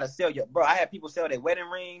lawnmower. You got to sell bro. I had people sell their wedding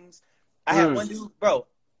rings. I had one dude, bro.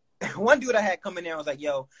 One dude I had come in there and was like,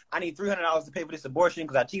 yo, I need $300 to pay for this abortion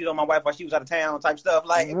because I cheated on my wife while she was out of town type stuff.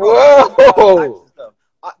 Like, whoa.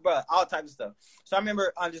 All types of stuff. So I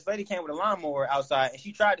remember this lady came with a lawnmower outside and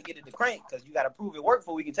she tried to get it to crank because you got to prove it worked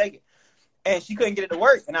before we can take it. And she couldn't get it to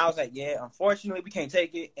work. And I was like, yeah, unfortunately, we can't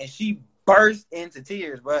take it. And she burst into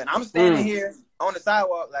tears, bro. And I'm standing here on the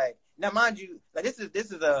sidewalk, like, now mind you, like this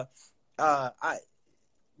is a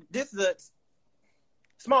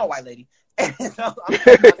small white lady. And so I'm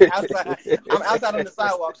outside on the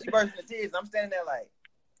sidewalk. She burst into tears. I'm standing there like,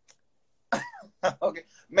 okay,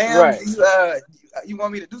 ma'am, you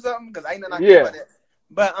want me to do something? Because I ain't nothing I can do about that.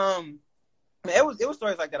 But man, it was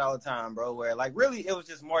stories like that all the time, bro. Where like really, it was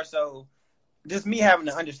just more so, just me having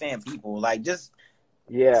to understand people. Like just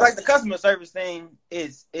it's like the customer service thing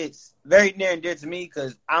is it's very near and dear to me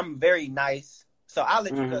because I'm very nice. So I'll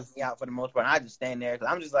let you cuss me out for the most part. And I just stand there because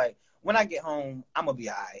I'm just like, when I get home, I'm gonna be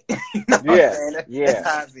all right. You know what I'm saying? That's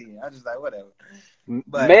how I see it. I'm just like, whatever.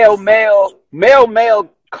 But Male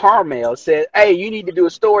Carmel said, hey, you need to do a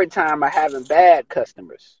story time of having bad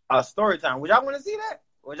customers. A story time. Would y'all want to see that?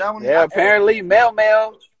 Apparently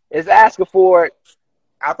Mel is asking for it.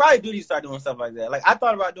 I probably do need to start doing stuff like that. Like I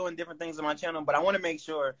thought about doing different things on my channel, but I want to make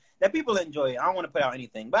sure that people enjoy it. I don't want to put out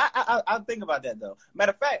anything. But I'll think about that though.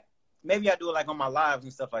 Matter of fact, maybe I do it like on my lives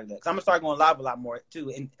and stuff like that. Cause I'm gonna start going live a lot more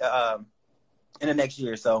too in the next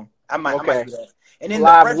year. So I might do that. And then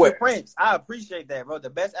live the Fresh Prince, I appreciate that, bro.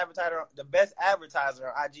 The best advertiser on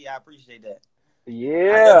IG. I appreciate that.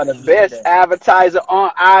 Yeah, the best advertiser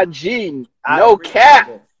on IG. No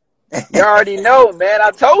cap. You already know, man.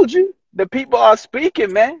 I told you. The people are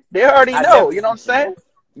speaking, man. They already know. You know what I'm saying?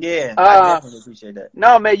 Yeah, I definitely appreciate that.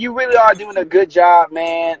 No, man, you really are doing a good job,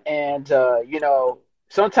 man. And, you know,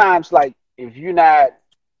 sometimes, like, if you're not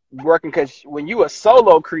working, because when you a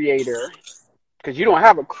solo creator, because you don't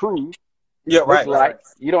have a crew. Yeah, right.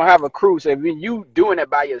 You don't have a crew. So when you doing it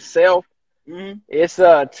by yourself, it's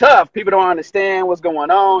tough. People don't understand what's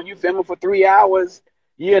going on. You filming for 3 hours.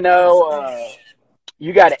 You know,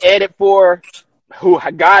 you got to edit for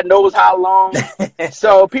God knows how long.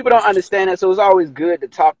 So people don't understand that. So it's always good to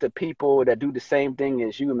talk to people that do the same thing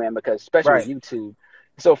as you, man, because especially with YouTube.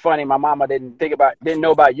 It's so funny. My mama didn't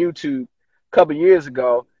know about YouTube a couple years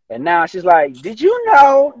ago. And now she's like, did you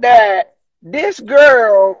know that this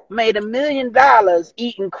girl made $1 million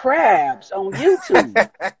eating crabs on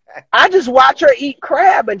YouTube? I just watch her eat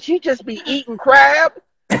crab and she just be eating crab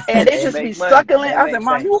and they just be suckling. I said,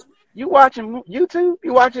 Mom, you watching YouTube?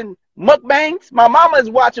 You watching mukbangs? My mama is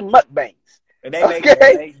watching mukbangs. And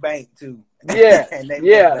they make bank too.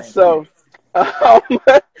 Yeah. So,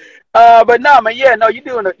 but no, man. Yeah, no, you're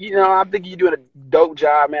doing I think you're doing a dope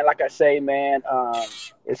job, man. Like I say, man,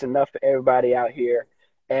 it's enough for everybody out here.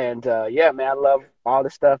 And yeah, man, I love all the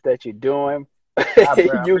stuff that you're doing.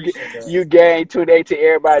 You gain today to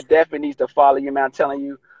everybody. Definitely needs to follow you, man. I'm telling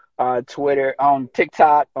you, Twitter, on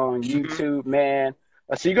TikTok, on YouTube, man.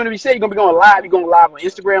 So you're gonna be going live. You're going live on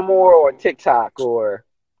Instagram more or TikTok or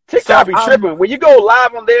TikTok? Be tripping when you go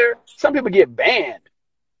live on there. Some people get banned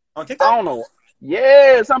on TikTok. I don't know.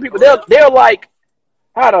 Yeah, some people they'll like,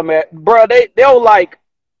 I don't know, man, bro. They'll like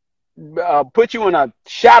put you in a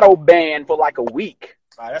shadow ban for like a week.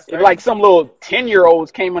 That's if like some little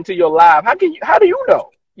 10-year-olds came into your live, how do you know?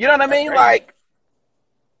 You know what I mean? Crazy. Like,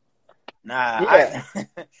 nah, yeah.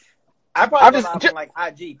 I probably go live on like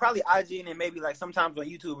IG, probably IG, and then maybe like sometimes on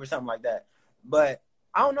YouTube or something like that. But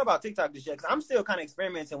I don't know about TikTok just yet because I'm still kind of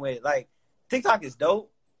experimenting with it. Like TikTok is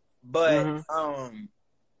dope, but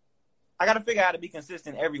I got to figure out how to be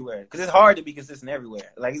consistent everywhere because it's hard to be consistent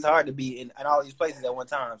everywhere. Like it's hard to be in all these places at one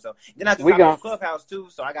time. So then I just got on Clubhouse too,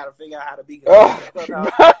 so I got to figure out how to be consistent in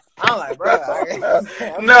Clubhouse. I'm like, bro.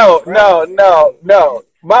 No.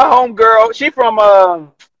 My homegirl, she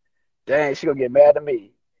from dang, she gonna get mad at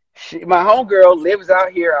me. My homegirl lives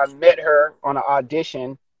out here. I met her on an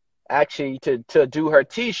audition, actually to do her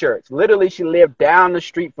T-shirts. Literally, she lived down the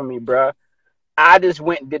street from me, bro. I just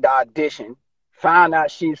went and did the audition. Found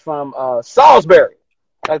out she's from Salisbury.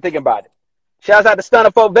 I was thinking about it. Shouts out to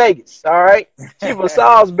Stunner for Vegas. All right, she from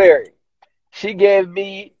Salisbury. She gave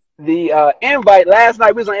me the invite last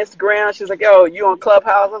night. We was on Instagram. She was like, "Yo, you on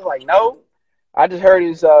Clubhouse?" I was like, "No, I just heard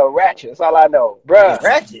it's Ratchet. That's all I know, It's bruh."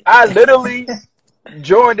 ratchet. I literally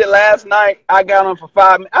joined it last night. I got on for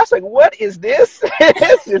 5 minutes. I was like, "What is this?"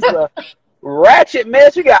 This is a ratchet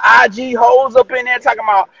mess. You got IG hoes up in there talking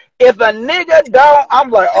about if a nigga don't.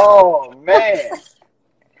 I'm like, oh man,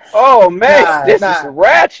 Nah, this is nah.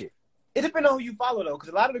 ratchet. It depends on who you follow though, because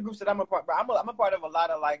a lot of the groups that I'm a part, bro, I'm a part of a lot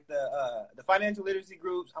of like the financial literacy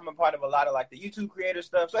groups. I'm a part of a lot of like the YouTube creator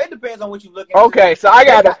stuff. So it depends on what you look into. Okay, so I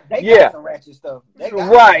gotta, They got yeah, some ratchet stuff. They got some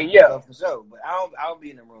right, ratchet yeah. stuff for sure. But I don't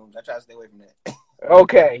be in the rooms. I try to stay away from that.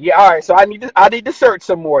 Okay, yeah, all right. So I need to search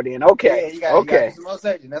some more then. Yeah, Okay, you gotta do okay. some more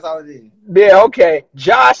searching. That's all it is. Yeah, okay.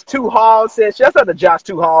 Josh Two Hall says, just out to Josh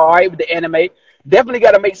Two Hall, all right, with the anime. Definitely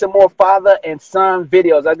got to make some more father and son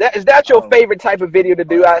videos. Is that your Oh, favorite type of video to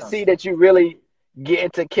do? that's I something. see that you really get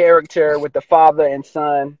into character with the father and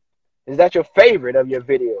son. Is that your favorite of your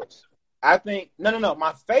videos? I think no.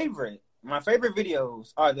 My favorite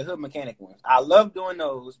videos are the hood mechanic ones. I love doing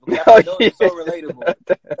those because I feel Oh, like those yeah. are so relatable.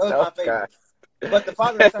 Those are my Okay. favorites. But the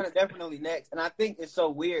father and son are definitely next. And I think it's so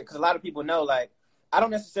weird because a lot of people know, like, I don't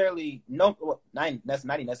necessarily know, well, not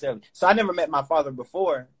necessarily. So I never met my father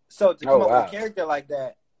before. So to Oh, come up with a wow. character like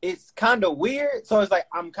that, it's kind of weird. So it's like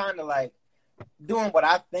I'm kind of like doing what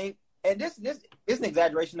I think. And this is an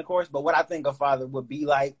exaggeration, of course, but what I think a father would be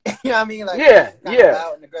like. You know what I mean? Like, Yeah, kind of yeah.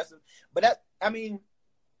 loud and aggressive. But that, I mean,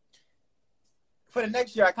 for the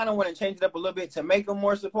next year, I kind of want to change it up a little bit to make them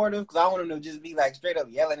more supportive because I want them to just be like straight up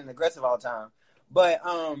yelling and aggressive all the time. But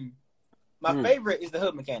my favorite is the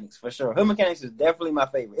hood mechanics for sure. Hood mechanics is definitely my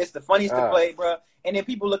favorite. It's the funniest to play, bro. And then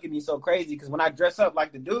people look at me so crazy because when I dress up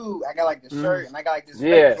like the dude, I got like the shirt and I got like this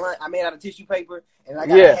fake blunt I made out of tissue paper and I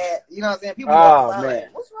got a hat. You know what I'm saying? People be walking by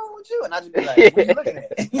like, "What's wrong with you?" And I just be like, "What you looking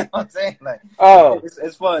at?" You know what I'm saying? Like,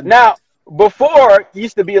 it's fun. Now, before, it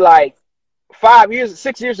used to be like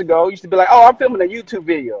 6 years ago, it used to be like, "Oh, I'm filming a YouTube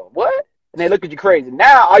video." What? And they look at you crazy.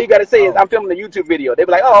 Now, all you got to say is, "I'm filming a YouTube video." They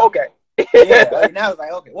be like, "Oh, okay." Yeah, now it's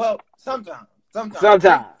like, okay, well, sometimes.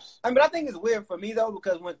 Sometimes. I mean, but I think it's weird for me though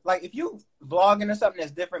because when, like, if you vlogging or something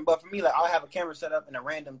that's different, but for me, like, I'll have a camera set up in a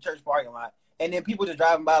random church parking lot, and then people just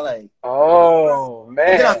driving by, like, oh man,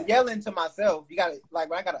 and then I'm yelling to myself. You got to, like,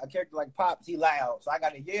 when I got a character like Pops, he loud, so I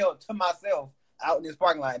got to yell to myself out in this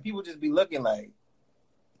parking lot, and people just be looking like.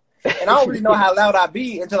 And I don't really know how loud I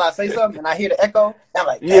be until I say something and I hear the echo. And I'm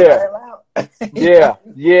like, yeah,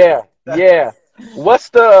 yeah. What's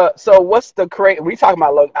the create? We talking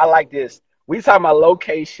about I like this. We talking about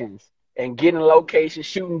locations and getting locations,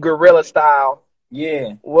 shooting guerrilla style.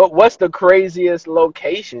 Yeah. What's the craziest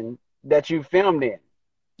location that you filmed in?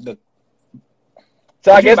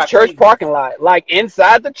 So I guess church parking lot, like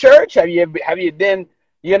inside the church. Have you been?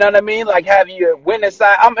 You know what I mean? Like, have you went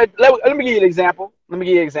inside? Let me give you an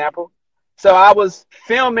example. So I was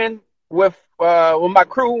filming with my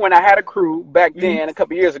crew when I had a crew back then a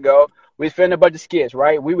couple years ago. We filmed a bunch of skits,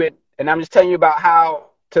 right? And I'm just telling you about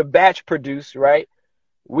how to batch produce, right?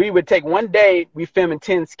 We would take one day, we filming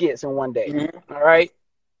 10 skits in one day, all right?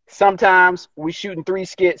 Sometimes we shooting 3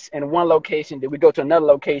 skits in one location. Then we go to another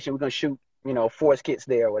location. We're gonna shoot, 4 skits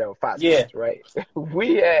there or whatever, 5 skits, right?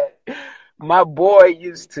 My boy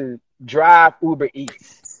used to drive Uber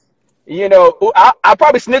Eats. I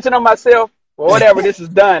probably snitching on myself or whatever. This is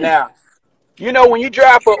done now. When you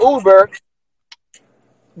drive for Uber,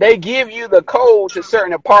 they give you the code to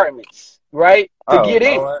certain apartments, right? To get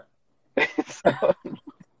in. So,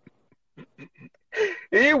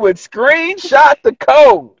 he would screenshot the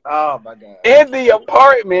code. Oh my God. In the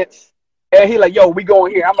apartments, and he like, "Yo, we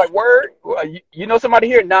going here." I'm like, "Word? You know somebody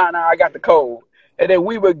here?" Nah, I got the code. And then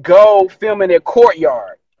we would go film in their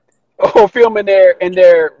courtyard or film in their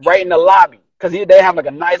right in the lobby because they have like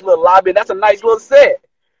a nice little lobby. That's a nice little set.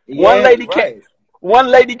 Yeah, One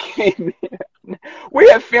lady came in. We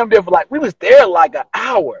had filmed there we was there like an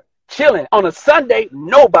hour chilling on a Sunday.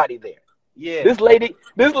 Nobody there. Yeah. This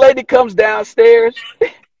lady comes downstairs.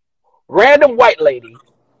 Random white lady.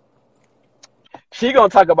 She gonna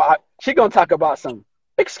talk about some.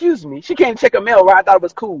 Excuse me. She came to check her mail, right? I thought it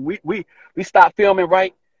was cool. We stopped filming,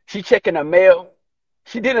 right? She checking her mail.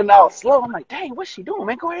 She did it all slow. I'm like, dang, what's she doing,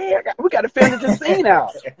 man? Go ahead. We got to finish this scene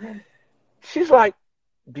out. She's like,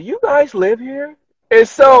 do you guys live here? And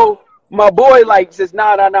so my boy says,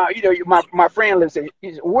 no. My friend lives there.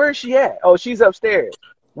 Where's she at? Oh, she's upstairs.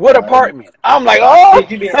 What apartment? I'm like, oh.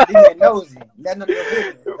 You being nosy. That's none of your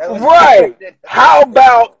business. Right. How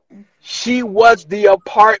about she was the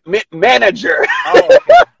apartment manager? Oh,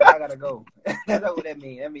 okay. I gotta go. That's not what that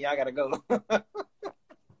means. That means I gotta go.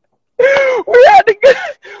 we had to go.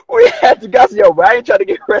 We had to go. Yo, but I ain't trying to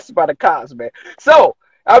get arrested by the cops, man. So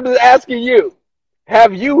I'm just asking you: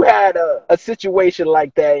 have you had a situation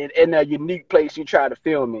like that in a unique place you try to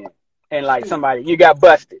film in, and like Shoot, somebody you got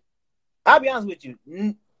busted, I'll be honest with you.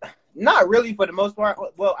 Not really for the most part.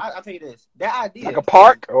 Well, I'll tell you this: that like idea, a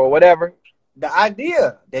park or whatever? the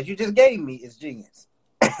idea that you just gave me is genius.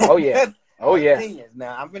 Oh yeah, oh That's yeah. genius.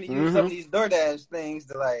 Now I'm gonna use some Mm-hmm. of these DoorDash things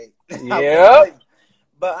to like. Yep.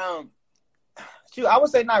 But shoot, I would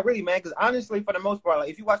say not really, man. Because honestly, for the most part, like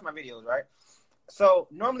if you watch my videos, right? So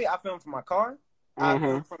normally I film from my car, I Mm-hmm.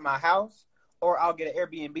 film from my house, or I'll get an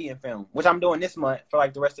Airbnb and film, which I'm doing this month for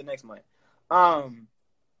like the rest of next month. Um,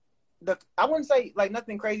 I wouldn't say like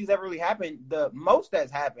nothing crazy's ever really happened. The most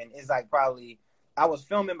that's happened is like probably I was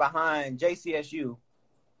filming behind JCSU,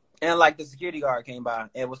 and like the security guard came by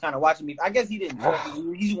and was kind of watching me. I guess he didn't trust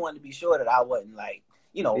me. He just wanted to be sure that I wasn't like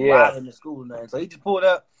Yeah. robbing the school or nothing. So he just pulled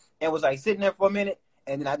up and was like sitting there for a minute,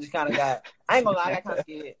 and then I just kind of got. I ain't gonna lie, I got kind of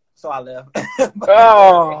scared, so I left.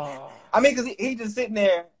 Oh. I mean, because he just sitting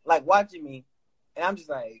there like watching me, and I'm just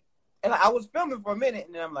like, and I was filming for a minute,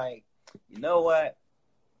 and then I'm like, you know what?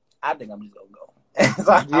 I think I'm just gonna go.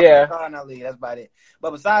 So I hop in the car and I leave. That's about it.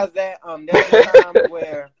 But besides that, there was a time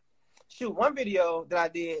where, shoot, one video that I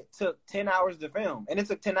did took 10 hours to film, and it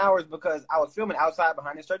took 10 hours because I was filming outside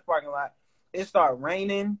behind this church parking lot. It started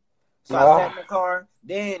raining, so I sat in the car.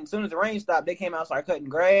 Then, as soon as the rain stopped, they came out, started cutting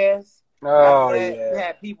grass. Oh After that, yeah. we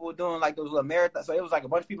had people doing like those little marathons. So it was like a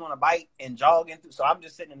bunch of people on a bike and jogging through. So I'm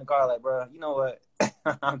just sitting in the car like, bro, you know what?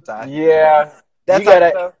 I'm tired. Yeah. That type of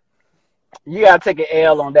stuff. You gotta take an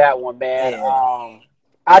L on that one, man. Yeah.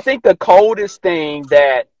 I think the coldest thing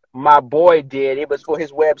that my boy did, it was for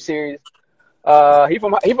his web series. He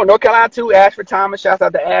from North Carolina too, Ashford Thomas. Shouts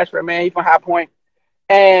out to Ashford, man. He from High Point,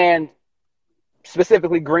 and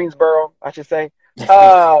specifically Greensboro, I should say.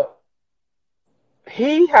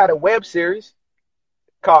 He had a web series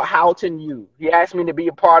called Houghton U. He asked me to be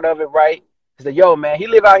a part of it, right? He said, yo, man, he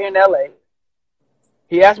live out here in LA.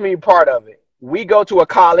 He asked me to be part of it. We go to a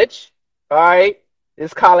college, all right?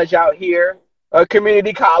 This college out here, a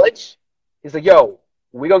community college. He's like, yo,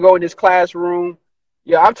 we gonna go in this classroom.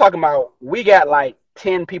 Yeah, I'm talking about we got like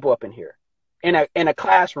 10 people up in here in a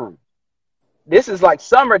classroom. This is like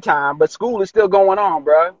summertime, but school is still going on,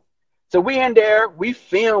 bro. So we in there, we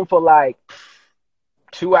film for like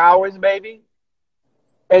 2 hours, maybe.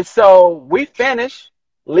 And so we finish,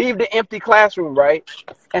 leave the empty classroom, right?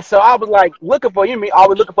 And so I was like looking for, you know me,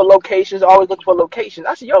 always looking for locations, always looking for locations.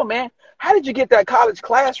 I said, yo, man, how did you get that college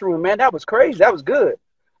classroom, man? That was crazy. That was good.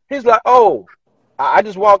 He's like, oh, I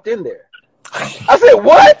just walked in there. I said,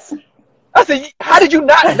 what? I said, how did you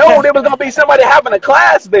not know there was going to be somebody having a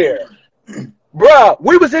class there? Bruh,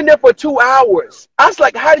 we was in there for 2 hours. I was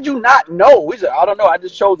like, how did you not know? He said, I don't know. I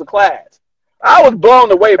just chose the class. I was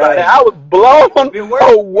blown away by that. I was blown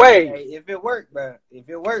away. Hey, if it worked, bro. If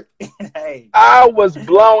it worked, hey. I was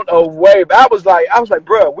blown away. I was like,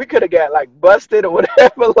 bro, we could have got like busted or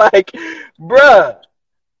whatever. Like, bruh,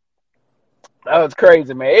 that was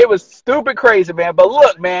crazy, man. It was stupid crazy, man. But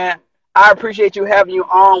look, man, I appreciate you having you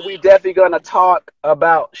on. We definitely gonna talk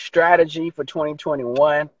about strategy for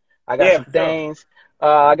 2021. I got some things.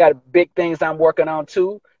 I got big things I'm working on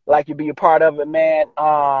too. Like you be a part of it, man.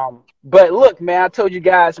 But look, man, I told you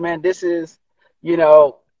guys, man, this is,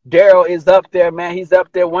 Darryl is up there, man. He's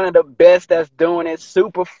up there, one of the best that's doing it.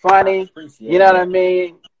 Super funny. You know what I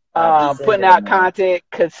mean? Putting out content,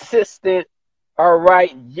 consistent. All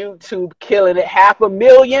right, YouTube killing it.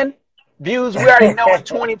 500,000 views. We already know in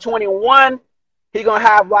 2021, he's going to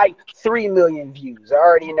have like 3 million views. I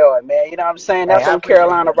already know it, man. You know what I'm saying? That's on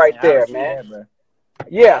Carolina right there, man.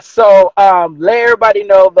 Yeah, so let everybody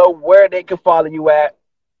know, though, where they can follow you at.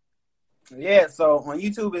 Yeah, so on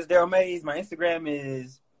YouTube is Darryl Mays. My Instagram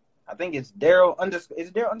is, I think it's Darryl _ is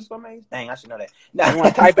it Darryl _ Mays? Dang, I should know that. You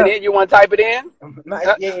want to type it in?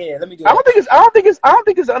 Yeah, let me do I that. don't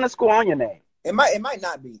think it's underscore on your name. It might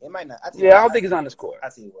not be. It might not. I don't think it's underscore. I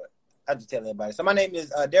see what. I just tell everybody. So my name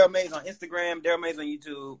is Darryl Mays on Instagram, Darryl Mays on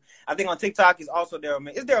YouTube. I think on TikTok is also Darryl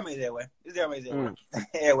Mays. It's Darryl Mays everywhere.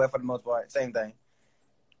 Everywhere for the most part. Same thing.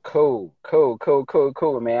 Cool,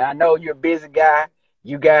 man. I know you're a busy guy.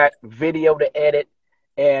 You got video to edit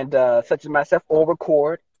and such as myself or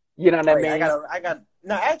record. You know what I mean? I got.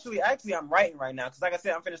 No, actually, I'm writing right now because, like I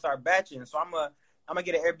said, I'm finna start batching. So I'm gonna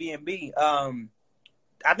get an Airbnb.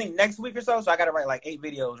 I think next week or so. So I gotta write like 8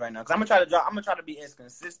 videos right now because I'm gonna try to be as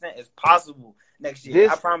consistent as possible next year.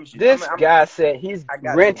 I promise you. This guy said he's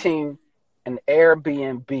renting an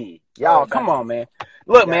Airbnb. Y'all, come on, man.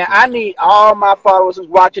 Look, man, I need all my followers who's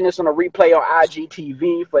watching this on a replay on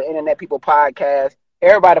IGTV for Internet People Podcast.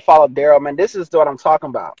 everybody follow Darryl, man. This is what I'm talking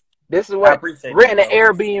about. This is I what appreciate that, renting an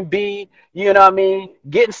bro. Airbnb, you know what I mean?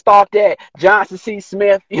 Getting stalked at Johnson C.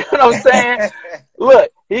 Smith, you know what I'm saying? Look,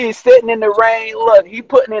 he's sitting in the rain. Look, he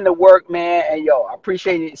putting in the work, man. And yo, I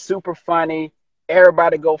appreciate it. Super funny.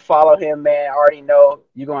 Everybody go follow him, man. I already know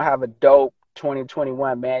you're gonna have a dope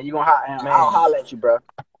 2021, man. You gonna I'll Man, holler at you, bro.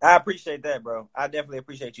 I appreciate that, bro. I definitely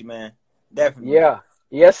appreciate you, man. Definitely. Yeah.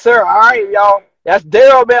 Yes, sir. All right, y'all. That's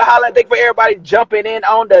Darryl, man. Holla. Thank you for everybody jumping in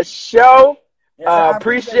on the show. Yes, sir. I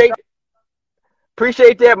appreciate it.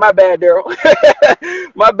 Appreciate that. My bad, Darryl.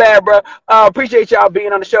 My bad, bro. Appreciate y'all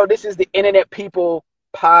being on the show. This is the Internet People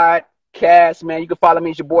Podcast, man. You can follow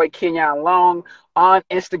me as your boy Kenyon Long on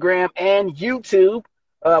Instagram and YouTube.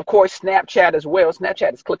 Of course, Snapchat as well.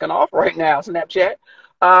 Snapchat is clicking off right now. Snapchat.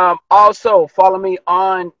 Also, follow me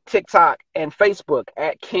on TikTok and Facebook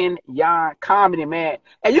at Kenyon Comedy, man.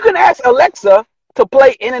 And you can ask Alexa to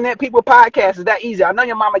play Internet People Podcast. Is that easy? I know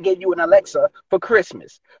your mama gave you an Alexa for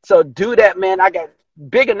Christmas. So do that, man. I got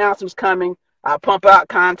big announcements coming. I pump out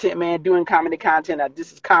content, man, doing comedy content.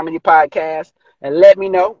 This is Comedy Podcast. And let me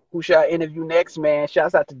know who shall I interview next, man.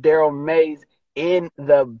 Shouts out to Darryl Mays in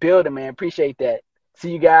the building, man. Appreciate that.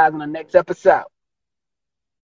 See you guys on the next episode.